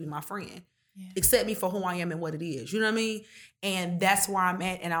you don't need to be my friend. Accept me for who I am and what it is. You know what I mean? And that's where I'm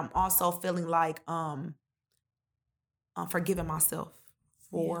at. And I'm also feeling like I'm forgiving myself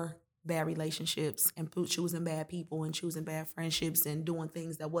for bad relationships and choosing bad people and choosing bad friendships and doing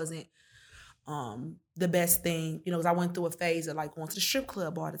things that wasn't the best thing. You know, because I went through a phase of like going to the strip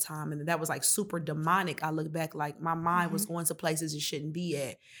club all the time, and that was like super demonic. I look back like my mind was going to places it shouldn't be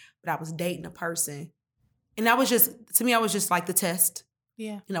at. But I was dating a person And that was just, to me, I was just like the test.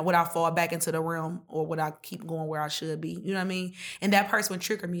 Yeah. You know, would I fall back into the realm or would I keep going where I should be? You know what I mean? And that person would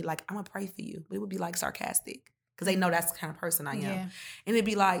trigger me like, I'm going to pray for you. But it would be like sarcastic because they know that's the kind of person I am. Yeah. And it'd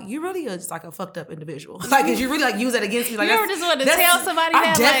be like, you really are just like a fucked up individual. Like, cause you really like use that against me. Like, you ever just want to tell somebody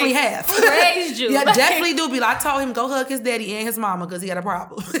I definitely like, have. Who raised you? Yeah, definitely do. Be like, I told him go hug his daddy and his mama because he had a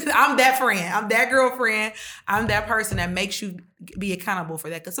problem. I'm that friend. I'm that girlfriend. I'm that person that makes you be accountable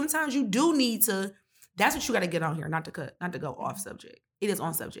for that. Because sometimes you do need to, that's what you got to get on here, not to go off subject. It is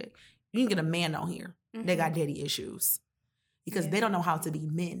on subject. You can get a man on here. They got daddy issues because they don't know how to be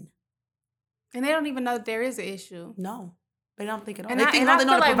men. And they don't even know that there is an issue. No, they don't think at all. And they I feel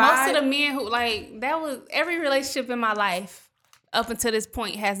like most of the men who, like, that was every relationship in my life up until this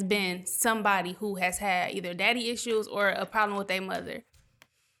point has been somebody who has had either daddy issues or a problem with their mother.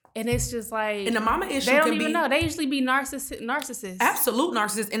 And it's just like, and the mama issue, they don't even know. They usually be narcissists. Absolute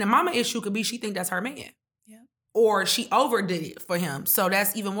narcissists. And the mama issue could be she think that's her man. Or she overdid it for him. So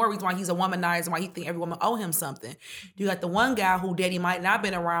that's even more reason why he's a womanizer, why he think every woman owe him something. You got the one guy who daddy might not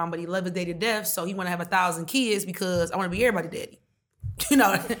been around, but he loved his daddy to death, so he want to have 1,000 kids because I want to be everybody's daddy. You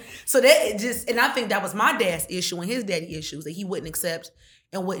know? So that just, and I think that was my dad's issue and his daddy issues that he wouldn't accept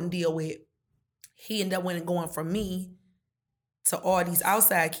and wouldn't deal with. He ended up going from me to all these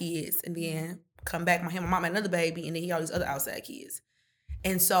outside kids and then come back, my mom had another baby, and then he got all these other outside kids.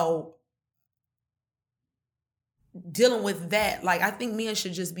 And so dealing with that, like, I think men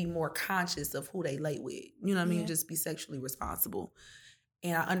should just be more conscious of who they lay with. You know what I mean? Just be sexually responsible.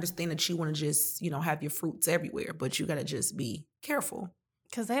 And I understand that you want to just, have your fruits everywhere, but you got to just be careful.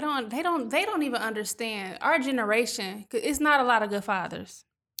 Because they don't even understand. Our generation, it's not a lot of good fathers.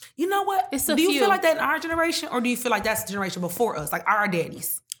 You know what? Do you feel like that in our generation, or do you feel like that's the generation before us, like our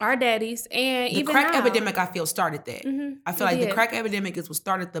daddies? Our daddies, and the even crack now. epidemic, I feel, started that. Mm-hmm. I feel like the crack epidemic is what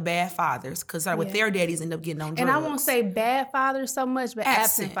started the bad fathers, because with their daddies end up getting on drugs. And I won't say bad fathers so much, but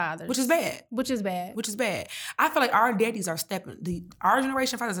absent fathers, which is bad. Which is bad. I feel like our daddies are our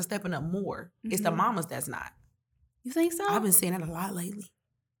generation fathers are stepping up more. Mm-hmm. It's the mamas that's not. You think so? I've been seeing that a lot lately.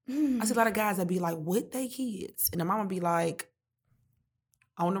 I see a lot of guys that be like with their kids, and the mama be like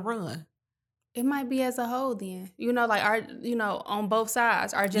on the run. It might be as a whole then. Like our, on both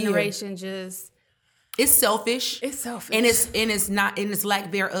sides, our generation just... It's selfish. It's selfish. And it's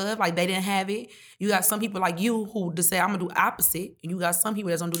lack thereof. Like, they didn't have it. You got some people like you who just say, I'm going to do opposite. And you got some people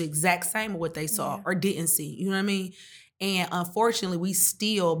that's going to do the exact same of what they saw or didn't see. You know what I mean? And unfortunately, we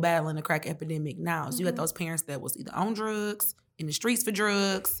still battling the crack epidemic now. So you got those parents that was either on drugs, in the streets for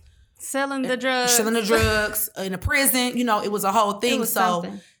drugs. Selling the drugs. In a prison. It was a whole thing. So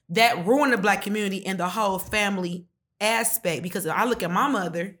something that ruined the Black community and the whole family aspect. Because I look at my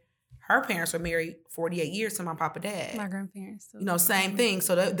mother, her parents were married 48 years to my papa dad. My grandparents. So. Same thing.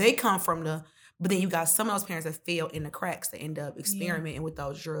 So they come from but then you got some of those parents that fell in the cracks that end up experimenting with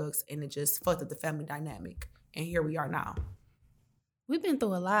those drugs, and it just fucked up the family dynamic. And here we are now. We've been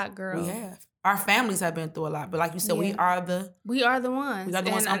through a lot, girl. We have. Our families have been through a lot. But like you said, we are the ones. We are the ones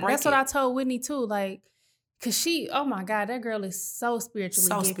That's what I told Whitney too. Like, because she, oh my God, that girl is so spiritually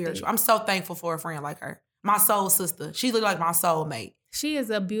gifted. Spiritual. I'm so thankful for a friend like her. My soul sister. She looked like my soulmate. She is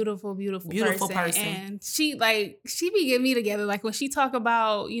a beautiful person. And she be getting me together. Like, when she talk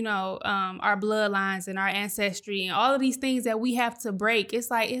about, our bloodlines and our ancestry and all of these things that we have to break,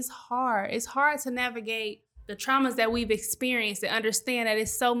 it's like, it's hard. It's hard to navigate the traumas that we've experienced and understand that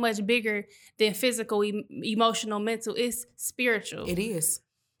it's so much bigger than physical, emotional, mental. It's spiritual. It is.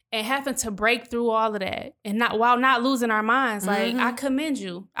 And having to break through all of that and while not losing our minds. Like, I commend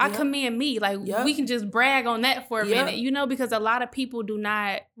you. I commend me. Like, we can just brag on that for a minute, because a lot of people do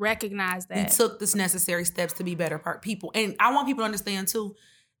not recognize that. We took this necessary steps to be better people. And I want people to understand too,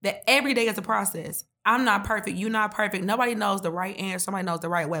 that every day is a process. I'm not perfect. You're not perfect. Nobody knows the right answer. Somebody knows the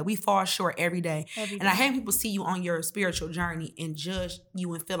right way. We fall short every day. And I hate people see you on your spiritual journey and judge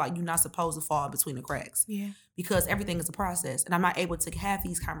you and feel like you're not supposed to fall between the cracks. Yeah. Because everything is a process. And I'm not able to have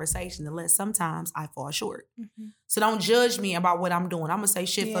these conversations unless sometimes I fall short. Mm-hmm. So don't judge me about what I'm doing. I'm going to say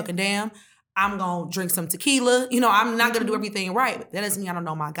shit fucking damn. I'm going to drink some tequila. I'm not going to do everything right. But that doesn't mean I don't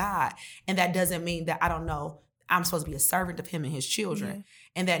know my God. And that doesn't mean that I don't know I'm supposed to be a servant of him and his children. Yeah.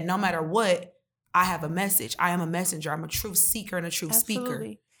 And that no matter what, I have a message. I am a messenger. I'm a truth seeker and a truth speaker.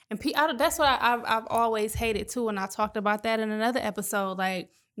 And that's what I've always hated too. And I talked about that in another episode. Like,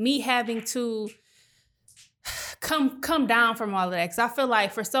 me having to come down from all of that. Because I feel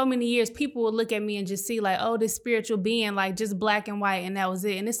like for so many years, people would look at me and just see like, oh, this spiritual being, like just black and white, and that was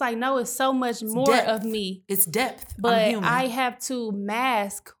it. And it's like, no, it's so much more of me. It's depth. But I have to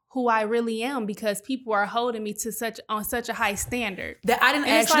mask who I really am because people are holding me to such a high standard that I didn't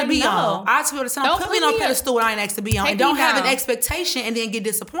ask you to be on. I told her, don't put me on a pedestal I ain't asked to be on, and don't have an expectation and then get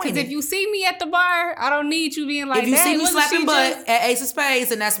disappointed. Because if you see me at the bar, I don't need you being like, if you see me slapping butt at Ace of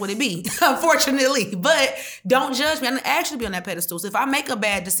Spades, and that's what it be, unfortunately. But don't judge me. I didn't ask you to be on that pedestal. So if I make a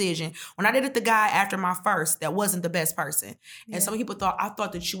bad decision, when I dated the guy after my first, that wasn't the best person, and some people I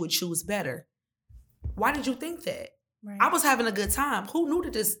thought that you would choose better. Why did you think that? Right. I was having a good time. Who knew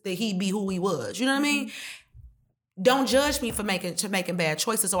that he'd be who he was? You know what I mean? Don't judge me for making bad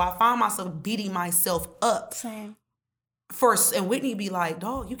choices. So I found myself beating myself up. Same. First, and Whitney be like,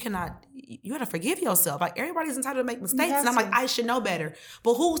 dog, you gotta forgive yourself. Like, everybody's entitled to make mistakes. And I'm like, I should know better.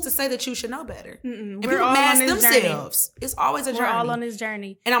 But who's to say that you should know better? And people mask themselves. Journey. It's always a journey. We're all on this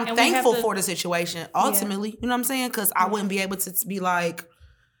journey. And I'm thankful for the situation, ultimately. You know what I'm saying? Because I wouldn't be able to be like,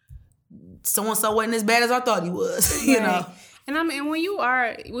 so-and-so wasn't as bad as I thought he was, you know. And I mean, when you are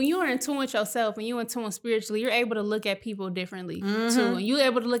in tune with yourself, when you're in tune spiritually, you're able to look at people differently too. And you're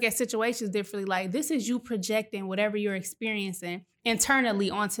able to look at situations differently. Like, this is you projecting whatever you're experiencing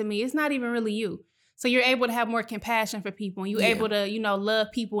internally onto me. It's not even really you. So you're able to have more compassion for people, and you're able to, love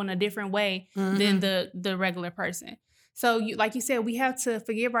people in a different way than the regular person. So, like you said, we have to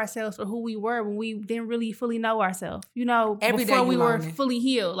forgive ourselves for who we were when we didn't really fully know ourselves. Before we were fully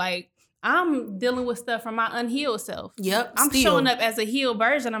healed. Like, I'm dealing with stuff from my unhealed self. Yep. I'm showing up as a healed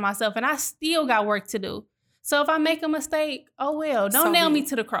version of myself, and I still got work to do. So if I make a mistake, oh well, don't nail me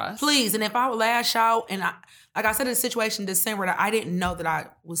to the cross. Please. And if I would lash out, and like I said in the situation in December, that I didn't know that I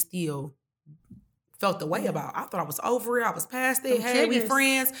was still felt the way about. I thought I was over it. I was past it. Hey, we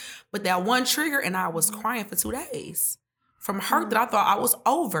friends. But that one trigger, and I was crying for 2 days from hurt that I thought I was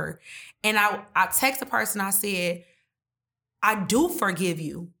over. And I texted the person, I said, I do forgive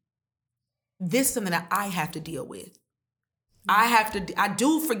you. This is something that I have to deal with. I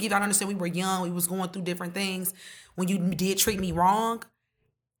do forgive. I understand we were young. We was going through different things when you did treat me wrong,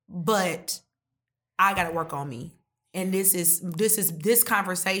 but I got to work on me. And this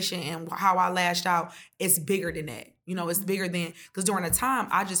conversation and how I lashed out is bigger than that. It's bigger than, because during the time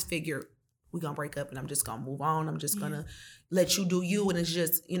I just figured we're going to break up and I'm just going to move on. I'm just going to let you do you. And it's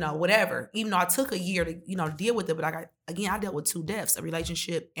just, whatever. Even though I took a year to, deal with it. But I dealt with 2 deaths, a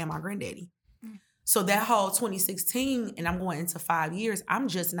relationship and my granddaddy. So that whole 2016, and I'm going into 5 years, I'm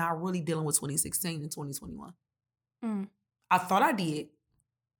just now really dealing with 2016 and 2021. I thought I did,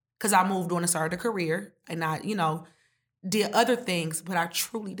 because I moved on and started a career, and I, did other things, but I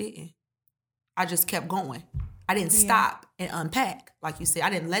truly didn't. I just kept going. I didn't stop and unpack. Like you said,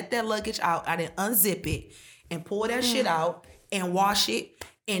 I didn't let that luggage out. I didn't unzip it and pull that shit out and wash it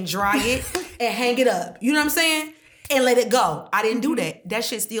and dry it and hang it up. You know what I'm saying? And let it go. I didn't do that. That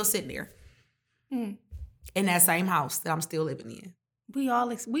shit's still sitting there. In that same house that I'm still living in. We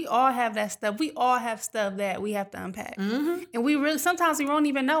all have that stuff. We all have stuff that we have to unpack. And sometimes we won't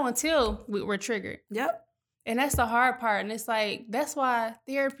even know until we're triggered. Yep. And that's the hard part. And it's like, that's why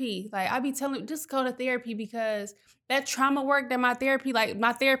therapy, like I be telling, just go to therapy, because that trauma work that my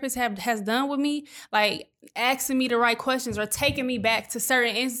therapist has done with me, like asking me the right questions or taking me back to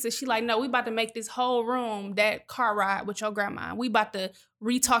certain instances. She like, no, we about to make this whole room that car ride with your grandma. We about to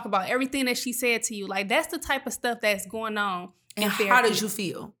re-talk about everything that she said to you. Like, that's the type of stuff that's going on. And how did you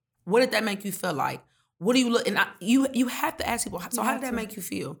feel? What did that make you feel like? What do you look? And you have to ask people. So how did that make you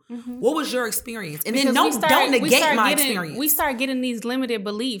feel? What was your experience? And then don't negate my experience. We start getting these limited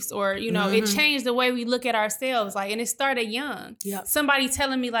beliefs, or it changed the way we look at ourselves. Like, and it started young. Yep. Somebody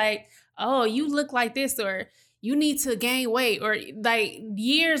telling me like, "Oh, you look like this," or "You need to gain weight," or like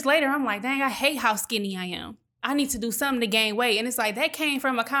years later, I'm like, "Dang, I hate how skinny I am. I need to do something to gain weight." And it's like, that came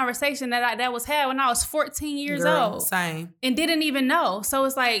from a conversation that was had when I was 14 years old. Same. And didn't even know. So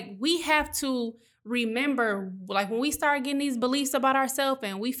it's like, we have to remember, like, when we start getting these beliefs about ourselves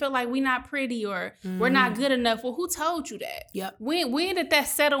and we feel like we're not pretty or we're not good enough. Well, who told you that? Yep. When did that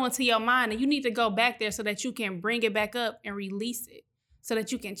settle into your mind? And you need to go back there so that you can bring it back up and release it, so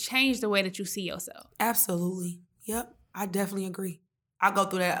that you can change the way that you see yourself. Absolutely. Yep. I definitely agree. I go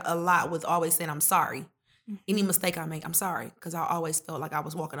through that a lot with always saying I'm sorry. Any mistake I make, I'm sorry. Because I always felt like I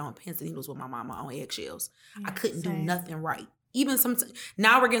was walking on pins and needles with my mama on eggshells. I couldn't do nothing right. Even sometimes,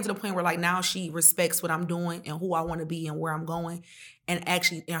 now we're getting to the point where like now she respects what I'm doing and who I want to be and where I'm going. And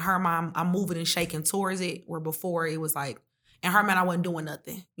actually in her mind, I'm moving and shaking towards it, where before it was like, in her mind, I wasn't doing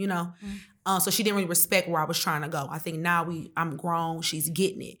nothing, So she didn't really respect where I was trying to go. I think now I'm grown, she's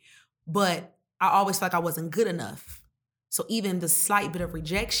getting it. But I always felt like I wasn't good enough. So even the slight bit of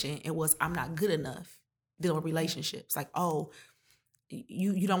rejection, it was, I'm not good enough. Dealing with relationships. Like, oh,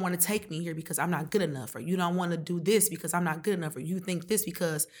 you don't want to take me here because I'm not good enough, or you don't want to do this because I'm not good enough, or you think this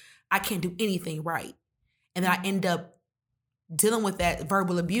because I can't do anything right. And then I end up dealing with that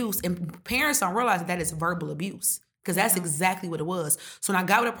verbal abuse, and parents don't realize that is verbal abuse, because that's exactly what it was. So when I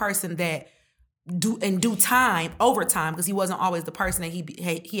got with a person that in due time, over time, because he wasn't always the person that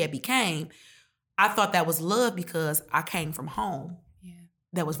he had became, I thought that was love because I came from home.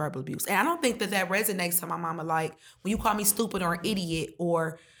 That was verbal abuse. And I don't think that resonates to my mama. Like, when you call me stupid or an idiot,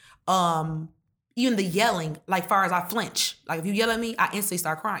 or even the yelling, like, far as I flinch. Like, if you yell at me, I instantly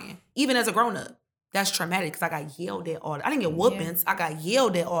start crying. Even as a grown-up. That's traumatic, because I got yelled at all the time. I didn't get whoopings. I got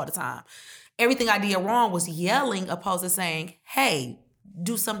yelled at all the time. Everything I did wrong was yelling, opposed to saying, hey,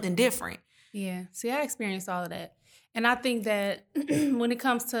 do something different. Yeah. See, I experienced all of that. And I think that when it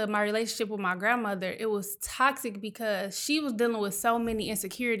comes to my relationship with my grandmother, it was toxic because she was dealing with so many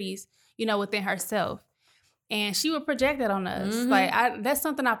insecurities, within herself. And she would project that on us. Mm-hmm. Like, that's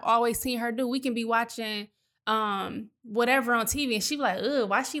something I've always seen her do. We can be watching whatever on TV, and she'd be like, ugh,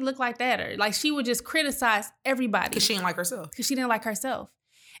 why she look like that? Or like, she would just criticize everybody. Because she didn't like herself. Because she didn't like herself.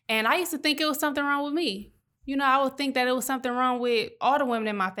 And I used to think it was something wrong with me. I would think that it was something wrong with all the women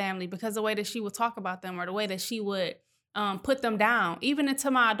in my family because of the way that she would talk about them, or the way that she would put them down, even into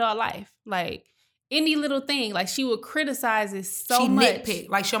my adult life. Like, any little thing, like, she would criticize it so much. She nitpick.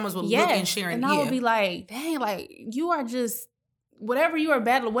 Like, she almost would look and share. And I would be like, dang, like, you are just, whatever you are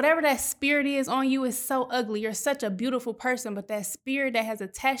battling, whatever that spirit is on you is so ugly. You're such a beautiful person, but that spirit that has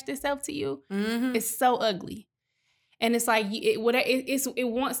attached itself to you is so ugly. And it's like, it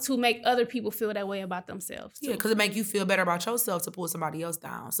wants to make other people feel that way about themselves, too. Yeah, because it make you feel better about yourself to pull somebody else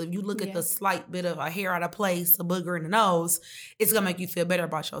down. So if you look at the slight bit of a hair out of place, a booger in the nose, it's going to make you feel better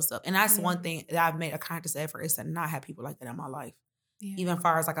about yourself. And that's one thing that I've made a conscious effort, is to not have people like that in my life. Yeah. Even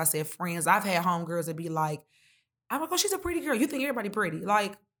far as, like I said, friends. I've had homegirls that be like, I'm like, oh, she's a pretty girl. You think everybody pretty.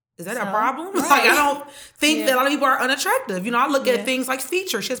 Like, is that a problem? Right. Like, I don't think that a lot of people are unattractive. I look at things like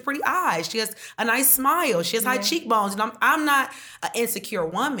features. She has pretty eyes. She has a nice smile. She has high cheekbones. And I'm not an insecure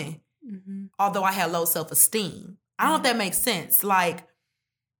woman, although I had low self-esteem. I don't know if that makes sense. Like,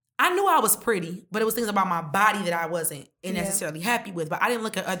 I knew I was pretty, but it was things about my body that I wasn't necessarily happy with. But I didn't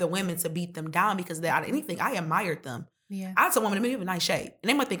look at other women to beat them down because out of anything, I admired them. Yeah. I had some women that made me in nice shape. And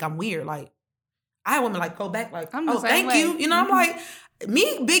they might think I'm weird. Like, I had women like go back like, oh, thank you. I'm like,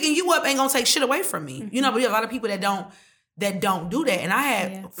 me bigging you up ain't gonna take shit away from me. But there are a lot of people that don't do that. And I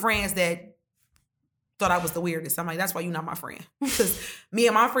had friends that thought I was the weirdest. I'm like, that's why you're not my friend. Because me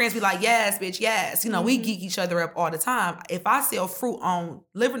and my friends be like, yes, bitch, yes. We geek each other up all the time. If I sell fruit on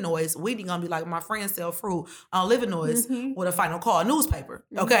Livernois, Whitney gonna be like, my friends sell fruit on Livernois with a final call newspaper.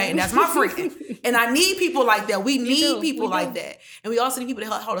 Okay, and that's my friend. And I need people like that. We need people like that. And we also need people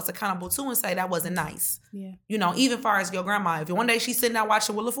that hold us accountable too and say that wasn't nice. Yeah. Even far as your grandma, if one day she's sitting there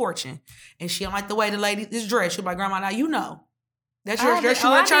watching Wheel of Fortune and she don't like the way the lady is dressed, she'll be like, Grandma, now That's your dress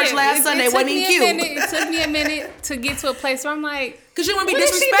you went to church last Sunday. Wasn't even cute. It took me a minute to get to a place where I'm like, because you want to be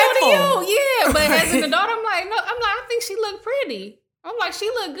disrespectful. Yeah, but as an adult, I'm like, no, I think she looked pretty. I'm like, she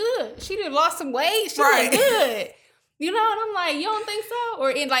looked good. She done lost some weight. She looked good. And I'm like, you don't think so?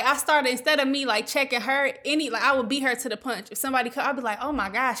 Or I started, instead of me like checking her, I would beat her to the punch. If somebody could, I'd be like, oh my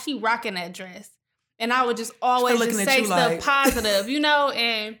gosh, she rocking that dress. And I would just always just say stuff positive,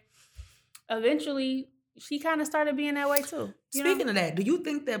 and eventually she kind of started being that way too. Speaking of that, do you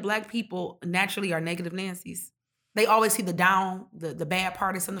think that Black people naturally are negative Nancy's? They always see the down, the bad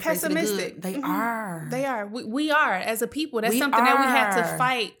part of something. Pessimistic. They are. They are. We are as a people. That's something that we have to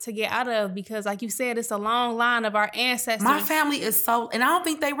fight to get out of because, like you said, it's a long line of our ancestors. My family is and I don't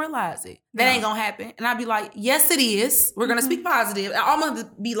think they realize it. That ain't gonna happen. And I'd be like, yes, it is. We're gonna speak positive. I'm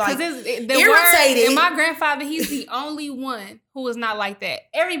gonna be like irritated. And my grandfather, he's the only one who is not like that.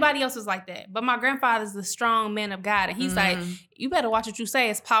 Everybody else is like that. But my grandfather's the strong man of God. And he's like, you better watch what you say.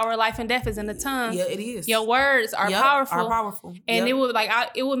 It's power, life, and death is in the tongue. Yeah, it is. Your words are powerful. And it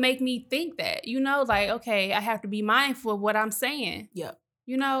would make me think that, okay, I have to be mindful of what I'm saying. Yep.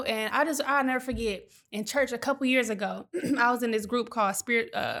 And I'll never forget, in church a couple years ago, I was in this group called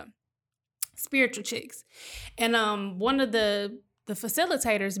Spiritual Chicks. And one of the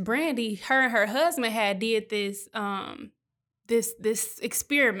facilitators, Brandy, her and her husband had did this this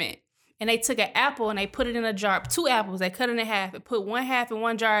experiment. And they took an apple and they put it in a jar, 2 apples, they cut it in half and put one half in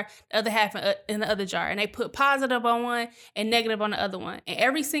one jar, the other half in the other jar. And they put positive on one and negative on the other one. And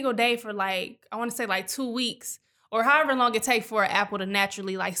every single day for I want to say 2 weeks or however long it takes for an apple to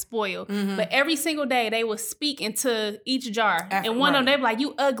naturally spoil. Mm-hmm. But every single day they would speak into each jar. And one of them, they'd be like,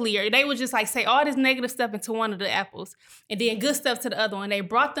 you ugly. Or they would just say all this negative stuff into one of the apples and then good stuff to the other one. They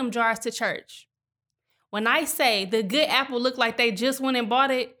brought them jars to church. When I say the good apple looked like they just went and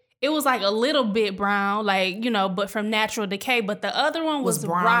bought it, it was like a little bit brown, like, but from natural decay. But the other one was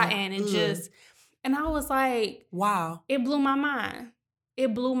rotten and and I was like, wow. It blew my mind.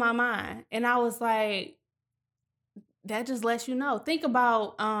 It blew my mind. And I was like, that just lets you know. Think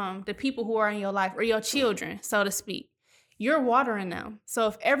about the people who are in your life or your children, so to speak. You're watering them. So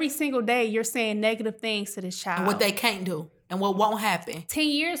if every single day you're saying negative things to this child. And what they can't do and what won't happen. 10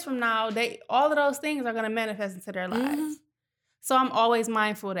 years from now, all of those things are going to manifest into their lives. Mm-hmm. So I'm always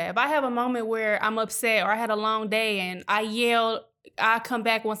mindful of that. If I have a moment where I'm upset or I had a long day and I yelled, I come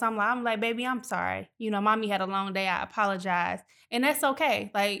back once I'm like, baby, I'm sorry. Mommy had a long day. I apologize. And that's okay.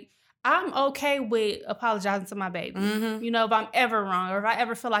 Like, I'm okay with apologizing to my baby. Mm-hmm. If I'm ever wrong or if I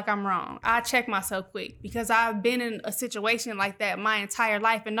ever feel like I'm wrong, I check myself quick because I've been in a situation like that my entire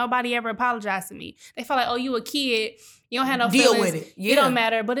life and nobody ever apologized to me. They feel like, oh, you a kid. You don't have no feelings. Deal with it. Yeah. It don't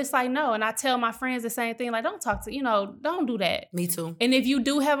matter. But it's like, no. And I tell my friends the same thing. Like, don't talk to, don't do that. Me too. And if you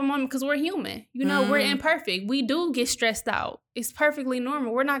do have a moment, because we're human, we're imperfect. We do get stressed out. It's perfectly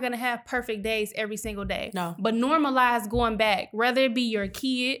normal. We're not going to have perfect days every single day. No. But normalize going back, whether it be your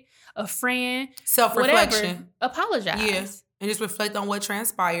kid, a friend, self-reflection, whatever, apologize. Yeah. And just reflect on what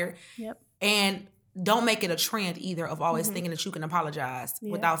transpired. Yep. And don't make it a trend either of always thinking that you can apologize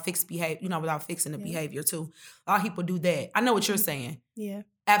without fixing the behavior too. A lot of people do that. I know what you're saying. Yeah.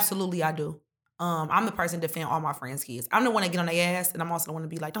 Absolutely, I do. I'm the person to defend all my friends' kids. I'm the one that get on their ass, and I'm also the one to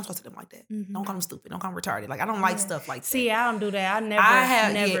be like, don't talk to them like that. Mm-hmm. Don't call them stupid. Don't call them retarded. Like, I don't like stuff like that. See, I don't do that.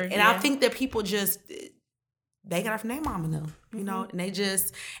 I never. And I think that people just... they got it from their mama now,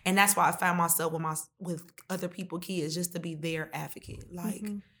 and that's why I found myself with other people, kids, just to be their advocate. Like,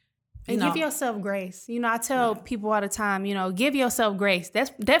 and give yourself grace. I tell people all the time, give yourself grace.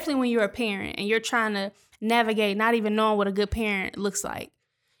 That's definitely when you're a parent and you're trying to navigate, not even knowing what a good parent looks like.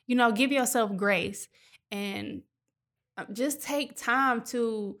 Give yourself grace and just take time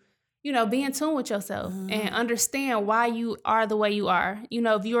to, be in tune with yourself and understand why you are the way you are.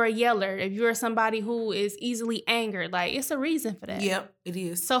 If you're a yeller, if you're somebody who is easily angered, like, it's a reason for that. Yep, it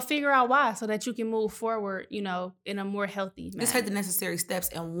is. So figure out why so that you can move forward, in a more healthy manner. Just take the necessary steps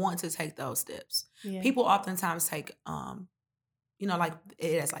and want to take those steps. Yeah. People oftentimes take, like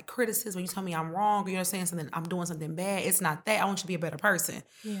it as like criticism. You tell me I'm wrong or you're saying something, I'm doing something bad. It's not that. I want you to be a better person.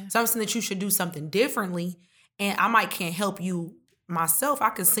 Yeah. So I'm saying that you should do something differently, and I can't help you myself.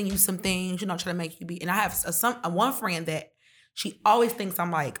 I can send you some things, try to make you be. And I have one friend that she always thinks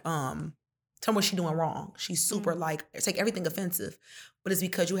I'm like, tell me what she's doing wrong. She's super like, take everything offensive, but it's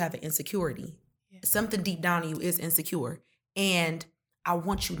because you have an insecurity. Yeah. Something deep down in you is insecure. And I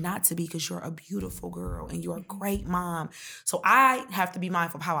want you not to be, because you're a beautiful girl and you're a great mom. So I have to be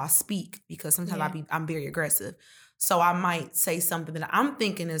mindful of how I speak, because sometimes I'm very aggressive. So I might say something that I'm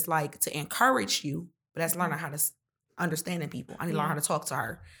thinking is like to encourage you, but that's learning how to understanding people. I need to learn how to talk to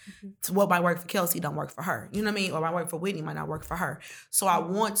her. So what might work for Kelsey don't work for her. You know what I mean? Or what might work for Whitney might not work for her. So I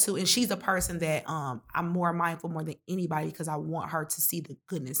want to, and she's a person that I'm more mindful more than anybody, because I want her to see the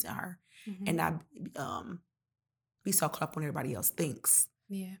goodness in her and not be so caught up on everybody else thinks.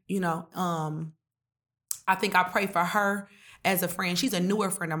 Yeah. I think I pray for her as a friend. She's a newer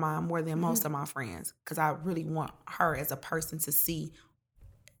friend of mine more than most of my friends, because I really want her as a person to see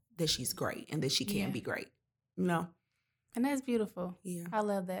that she's great and that she can be great. And that's beautiful. Yeah. I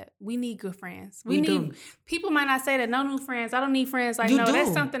love that. We need good friends. We need, people might not say that, no new friends. I don't need friends. Like, no,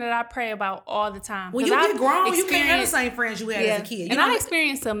 that's something that I pray about all the time. When you get grown, you can't have the same friends you had as a kid. I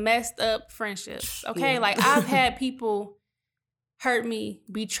experienced some messed up friendships. Okay. Yeah. Like, I've had people hurt me,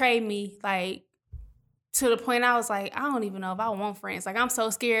 betray me, like, to the point I was like, I don't even know if I want friends. Like, I'm so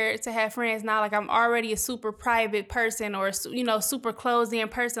scared to have friends now. Like, I'm already a super private person, or, super closed in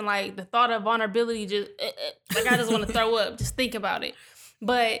person. Like, the thought of vulnerability just, like, I just want to throw up. Just think about it.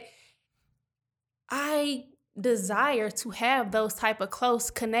 But I desire to have those type of close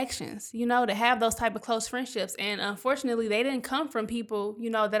connections, to have those type of close friendships. And unfortunately, they didn't come from people,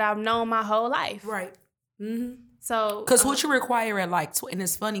 that I've known my whole life. Right. Mm-hmm. So, because what you require at like, and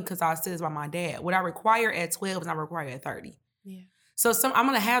it's funny because I said this about my dad. What I require at 12 is not require at 30. Yeah. So I'm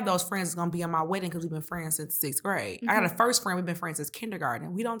gonna have those friends that's gonna be at my wedding because we've been friends since 6th grade. I got a first friend, we've been friends since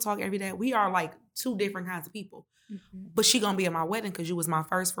kindergarten. We don't talk every day. We are like two different kinds of people. But she gonna be at my wedding because you was my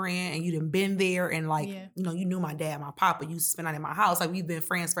first friend and you done been there, and like you knew my dad, my papa. You spent out in my house. Like, we've been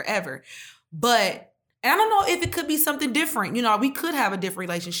friends forever. But and I don't know if it could be something different. We could have a different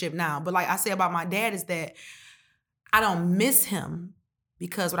relationship now. But like I say about my dad is that I don't miss him,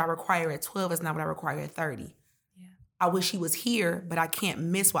 because what I require at 12 is not what I require at 30. Yeah. I wish he was here, but I can't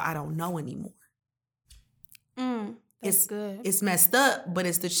miss what I don't know anymore. That's good. It's messed up, but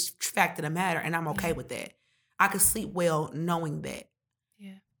it's the fact of the matter, and I'm okay with that. I could sleep well knowing that.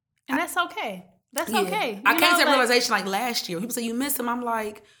 Yeah. And that's okay. That's okay. I came to that realization like last year. People say, you miss him. I'm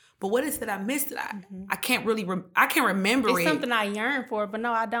like, but what is it I missed it? I can't really, I can't remember it. It's something I yearn for, but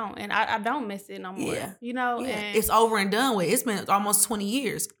no, I don't. And I don't miss it no more. Yeah. You know? Yeah. And it's over and done with. It's been almost 20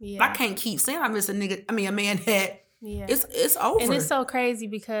 years. Yeah. I can't keep saying I miss a man that it's over. And it's so crazy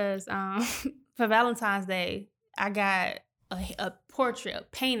because for Valentine's Day, I got a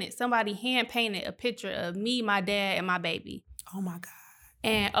portrait painted. Somebody hand painted a picture of me, my dad, and my baby. Oh my God.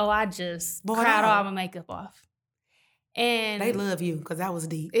 And I just cried all my makeup off. And they love you because that was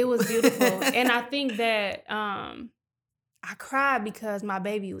deep. It was beautiful. And I think that I cried because my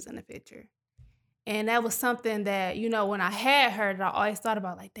baby was in the picture. And that was something that, you know, when I had her, that I always thought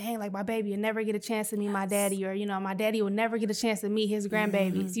about, like, dang, like my baby will never get a chance to meet my daddy, or, you know, my daddy will never get a chance to meet his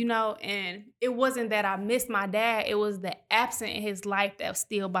grandbabies, you know? And it wasn't that I missed my dad. It was the absent in his life that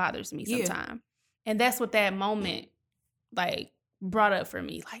still bothers me sometimes. And that's what that moment, like, brought up for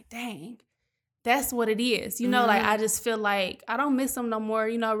me. Like, dang, that's what it is. You know, like, I just feel like I don't miss him no more.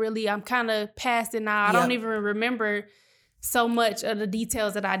 You know, really, I'm kind of past it now. I don't even remember so much of the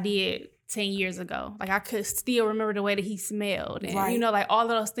details that I did 10 years ago. Like, I could still remember the way that he smelled. And, you know, like, all of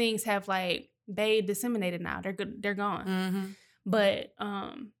those things have, like, they disseminated now. They're good. They're gone. But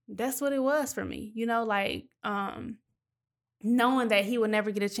that's what it was for me. You know, like, knowing that he would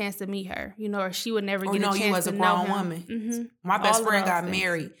never get a chance to meet her, you know, or she would never get a chance to know him. You as a grown woman. My best friend got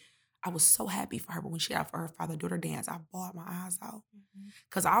married. I was so happy for her, but when she had for her father-daughter dance, I bawled my eyes out.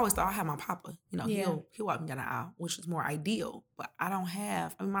 Because I always thought I had my papa. You know, he'll walk me down the aisle, which is more ideal. But I don't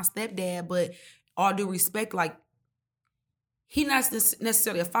have, my stepdad, but all due respect, like, he not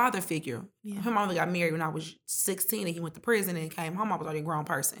necessarily a father figure. Her mother got married when I was 16 and he went to prison and came home. I was already a grown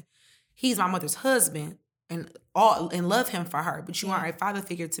person. He's my mother's husband and love him for her, but you aren't a father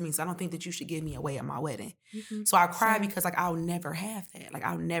figure to me, so I don't think that you should give me away at my wedding. So I cried because, like, I'll never have that. Like,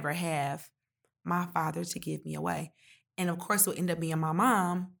 I'll never have my father to give me away. And of course, it would end up being my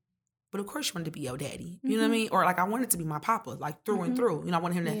mom, but of course she wanted to be your daddy. You know what I mean? Or, like, I wanted to be my papa, like, through and through. You know, I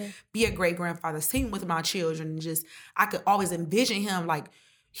wanted him to be a great grandfather, sing with my children, and just, I could always envision him, like,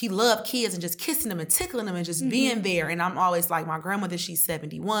 he loved kids and just kissing them and tickling them and just being there. And I'm always like, my grandmother, she's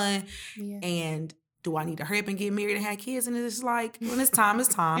 71, and do I need to hurry up and get married and have kids? And it's like, when it's time, it's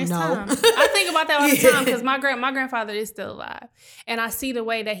time. It's no. time. I think about that all the time because my grandfather is still alive. And I see the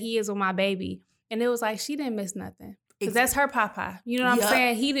way that he is with my baby. And it was like, she didn't miss nothing. Because that's her papa. You know what I'm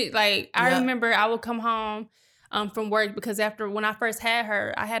saying? He did, like, I remember I would come home from work because when I first had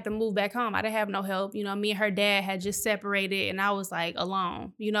her, I had to move back home. I didn't have no help. You know, me and her dad had just separated and I was, like,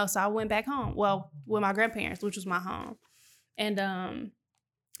 alone. You know, so I went back home. Well, with my grandparents, which was my home. And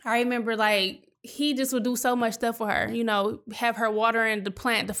I remember, like, he just would do so much stuff for her, you know, have her watering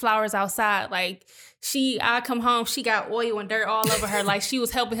the flowers outside. Like, I come home, she got oil and dirt all over her. Like, she was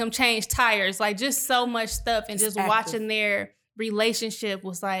helping him change tires, like, just so much stuff. And just watching their relationship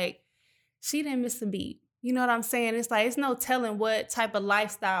was like, she didn't miss a beat. You know what I'm saying? It's like, it's no telling what type of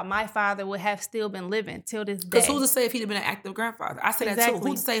lifestyle my father would have still been living till this day. Because who's to say if he'd have been an active grandfather? I say that too.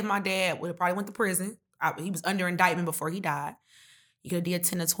 Who's to say if my dad would have probably went to prison? He was under indictment before he died. You could have did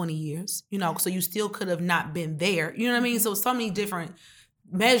 10 to 20 years, you know, so you still could have not been there. You know what I mean? So many different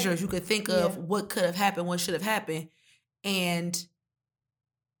measures you could think of what could have happened, what should have happened. And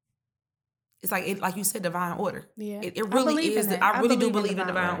it's like you said, divine order. Yeah. It really is. I really do believe in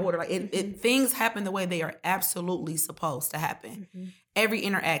divine order. Like things happen the way they are absolutely supposed to happen. Every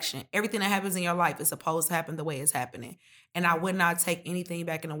interaction, everything that happens in your life is supposed to happen the way it's happening. And I would not take anything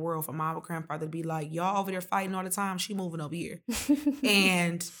back in the world for my grandfather to be like, y'all over there fighting all the time. She moving over here.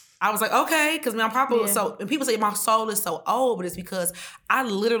 And I was like, okay, because my papa was and people say my soul is so old, but it's because I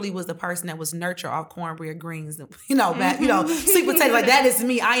literally was the person that was nurtured off cornbread greens, you know, sweet potato. Like, that is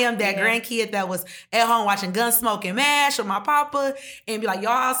me. I am that grandkid that was at home watching Gunsmoke and MASH with my papa and be like,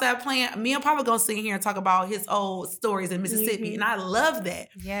 y'all outside playing. Me and papa gonna sit here and talk about his old stories in Mississippi. And I love that.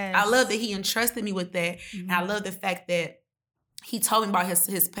 Yes. I love that he entrusted me with that. And I love the fact that he told me about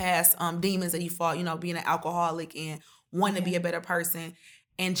his past demons that he fought, you know, being an alcoholic and wanting to be a better person,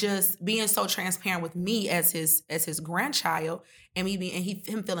 and just being so transparent with me as his grandchild, and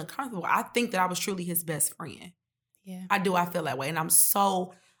him feeling comfortable. I think that I was truly his best friend. Yeah, I do. I feel that way, and I'm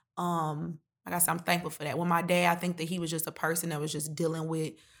so like I said, I'm thankful for that. When my dad, I think that he was just a person that was just dealing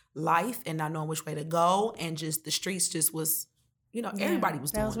with life and not knowing which way to go, and just the streets just was. You know, everybody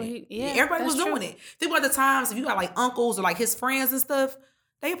was doing it. Everybody was doing it. Think about the times if you got like uncles or like his friends and stuff,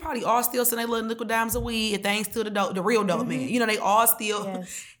 they probably all still selling their little nickel dimes of weed if they ain't still the real dope man. You know, they all still,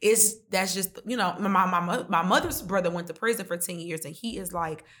 that's just, you know, my mother's brother went to prison for 10 years and he is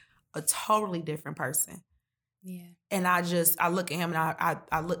like a totally different person. Yeah. And I look at him and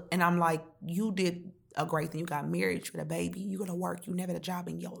I look and I'm like, you did a great thing. You got married, you had a baby, you go to work, you never had a job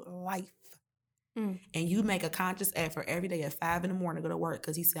in your life. And you make a conscious effort every day at 5 a.m. to go to work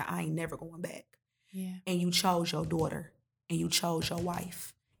because he said, I ain't never going back. Yeah. And you chose your daughter. And you chose your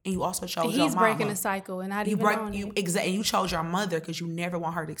wife. And you also chose your mama. He's breaking the cycle and not even on it. Exactly. And you chose your mother because you never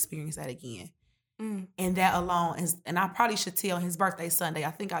want her to experience that again. And that alone is, and I probably should tell his birthday Sunday.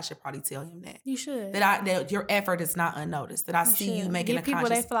 I think I should probably tell him that. You should. That your effort is not unnoticed. That I see you making a conscious. Give people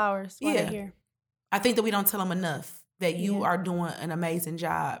their flowers while they're here. I think that we don't tell them enough that you are doing an amazing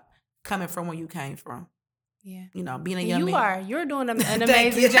job coming from where you came from. Yeah. You know, being a young man. You're doing an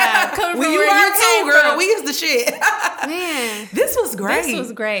amazing job. Coming from where you came girl. From. We is the shit. Man. This was great. This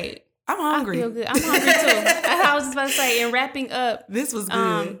was great. I'm hungry. I feel good. I'm hungry too. I was just about to say, in wrapping up. This was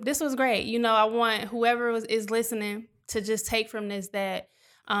good. This was great. You know, I want whoever is listening to just take from this that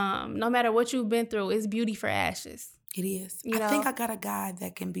no matter what you've been through, it's beauty for ashes. It is. I think I got a guy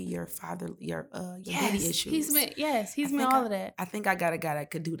that can be your father, your daddy issues. He's been all of that. I think I got a guy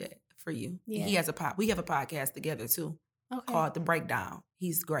that could do that for you. Yeah. He has we have a podcast together too, called The Breakdown.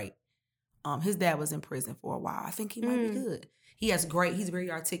 He's great. His dad was in prison for a while. I think he might be good. He's very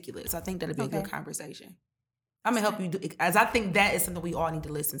articulate. So I think that'd be a good conversation. I'm gonna help you as I think that is something we all need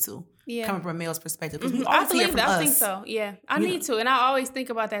to listen to. Yeah. Coming from a male's perspective. Because we always hear from us. I think so. Yeah. I need to. And I always think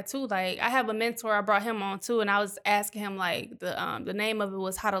about that too. Like I have a mentor, I brought him on too, and I was asking him like the name of it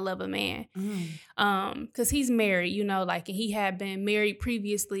was How to Love a Man. Cause he's married, you know, like and he had been married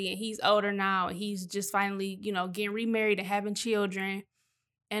previously and he's older now and he's just finally, you know, getting remarried and having children.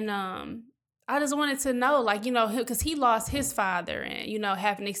 And I just wanted to know, like, you know, because he lost his father and, you know,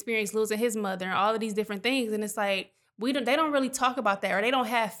 having experience losing his mother and all of these different things. And it's like, they don't really talk about that, or they don't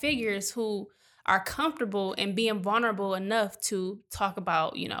have figures who are comfortable and being vulnerable enough to talk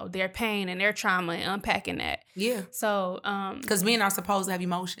about, you know, their pain and their trauma and unpacking that. Yeah. So, because men are supposed to have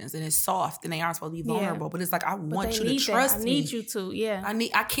emotions and it's soft and they aren't supposed to be vulnerable, but it's like, I want you to trust me. I need you to, yeah.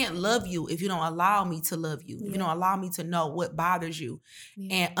 I can't love you if you don't allow me to love you. If you don't allow me to know what bothers you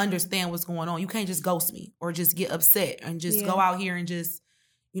and understand what's going on. You can't just ghost me or just get upset and just go out here and just,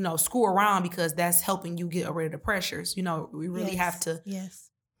 you know, screw around because that's helping you get rid of the pressures. You know, we really have to. Yes.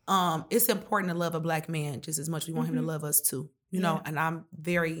 It's important to love a Black man just as much as we want him to love us too. You know, and I'm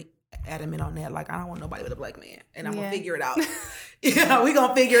very adamant on that. Like, I don't want nobody but a Black man. And I'm going to figure it out. We going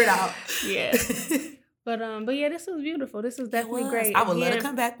to figure it out. Yeah. But yeah, this was beautiful. This was definitely great. I would love to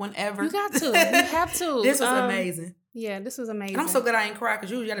come back whenever. You got to. You have to. This was amazing. Yeah, this was amazing. And I'm so glad I ain't cried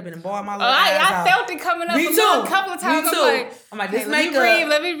because usually I'd have been bawling my little I felt it coming up a couple of times. I'm like, this makeup.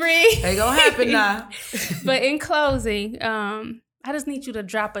 Let me breathe. Ain't gonna happen now. But in closing, I just need you to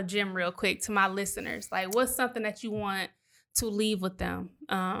drop a gem real quick to my listeners. Like, what's something that you want to leave with them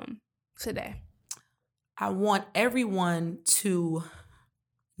today? I want everyone to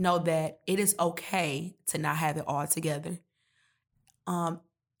know that it is okay to not have it all together.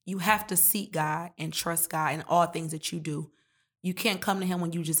 You have to seek God and trust God in all things that you do. You can't come to him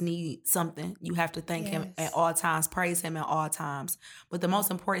when you just need something. You have to thank him at all times, praise him at all times. But the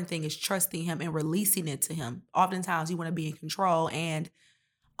most important thing is trusting him and releasing it to him. Oftentimes you want to be in control and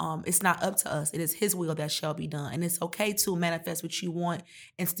it's not up to us. It is his will that shall be done. And it's okay to manifest what you want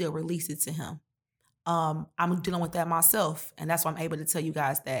and still release it to him. I'm dealing with that myself. And that's why I'm able to tell you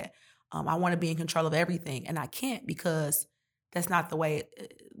guys that I want to be in control of everything. And I can't because that's not the way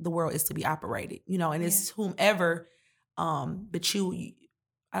the world is to be operated. You know, and it's whomever... but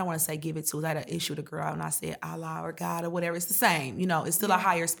I don't want to say give it to. I had an issue with a girl and I said Allah or God or whatever. It's the same. You know, it's still a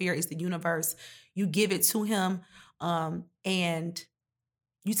higher spirit. It's the universe. You give it to him and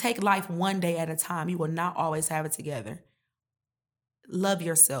you take life one day at a time. You will not always have it together. Love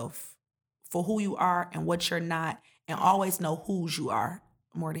yourself for who you are and what you're not, and always know whose you are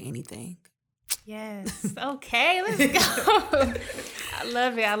more than anything. Yes. Okay, let's go. I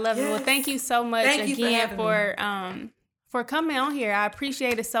love it. Well, thank you so much again for coming on here. I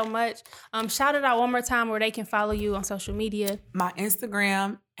appreciate it so much. Shout it out one more time where they can follow you on social media. My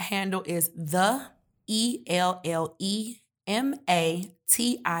Instagram handle is the ELLEMATIC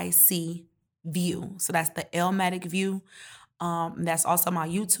view. So that's the Elmatic view. That's also my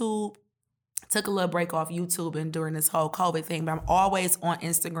YouTube. Took a little break off YouTube and during this whole COVID thing, but I'm always on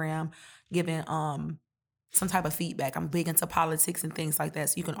Instagram giving some type of feedback. I'm big into politics and things like that.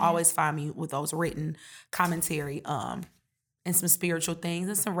 So you can always find me with those written commentary. and some spiritual things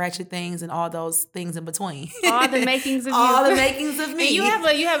and some ratchet things and all those things in between. All the makings of all you. the makings of me.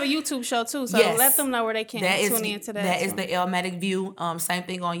 And you have a YouTube show too, so let them know where they can tune into that. That is the Elmatic View. Same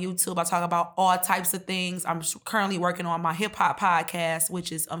thing on YouTube. I talk about all types of things. I'm currently working on my hip hop podcast,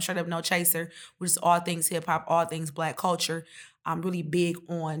 which is Straight Up No Chaser, which is all things hip hop, all things Black culture. I'm really big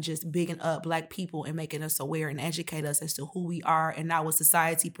on just bigging up Black people and making us aware and educate us as to who we are and not what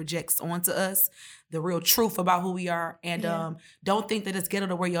society projects onto us, the real truth about who we are. And don't think that it's ghetto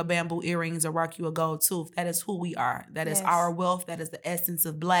to wear your bamboo earrings or rock you a gold tooth. That is who we are. That is our wealth. That is the essence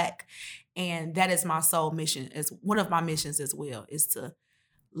of Black. And that is my soul mission. It's one of my missions as well, is to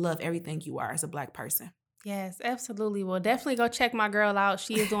love everything you are as a Black person. Yes, absolutely. Well, definitely go check my girl out.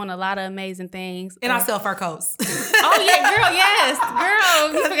 She is doing a lot of amazing things. And I sell fur coats. Oh, yeah, girl, yes.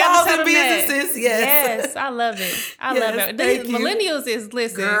 Girl, you forgot to tell them businesses, that. Yes. Yes, I love it. I love it. These millennials is,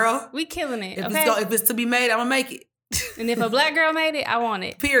 listen, girl, we killing it, if it's to be made, I'm going to make it. And if a Black girl made it, I want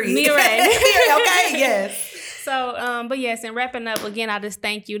it. Period. Me right. Okay, yes. So, but yes, and wrapping up, again, I just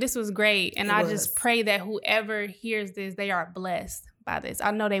thank you. This was great. And I just pray that whoever hears this, they are blessed by this. I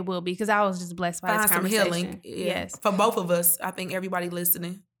know they will be, because I was just blessed by this conversation. Some healing. Yeah. Yes. For both of us. I think everybody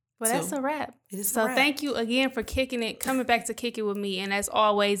listening. Well, that's a wrap. It is so a wrap. Thank you again for kicking it, coming back to kick it with me. And as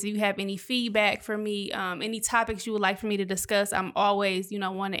always, if you have any feedback for me, any topics you would like for me to discuss, I'm always,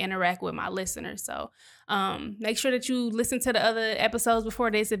 want to interact with my listeners. So make sure that you listen to the other episodes before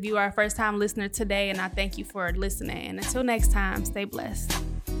this if you are a first-time listener today. And I thank you for listening. And until next time, stay blessed.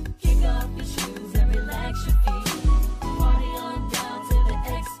 Kick off your shoes and relax your feet.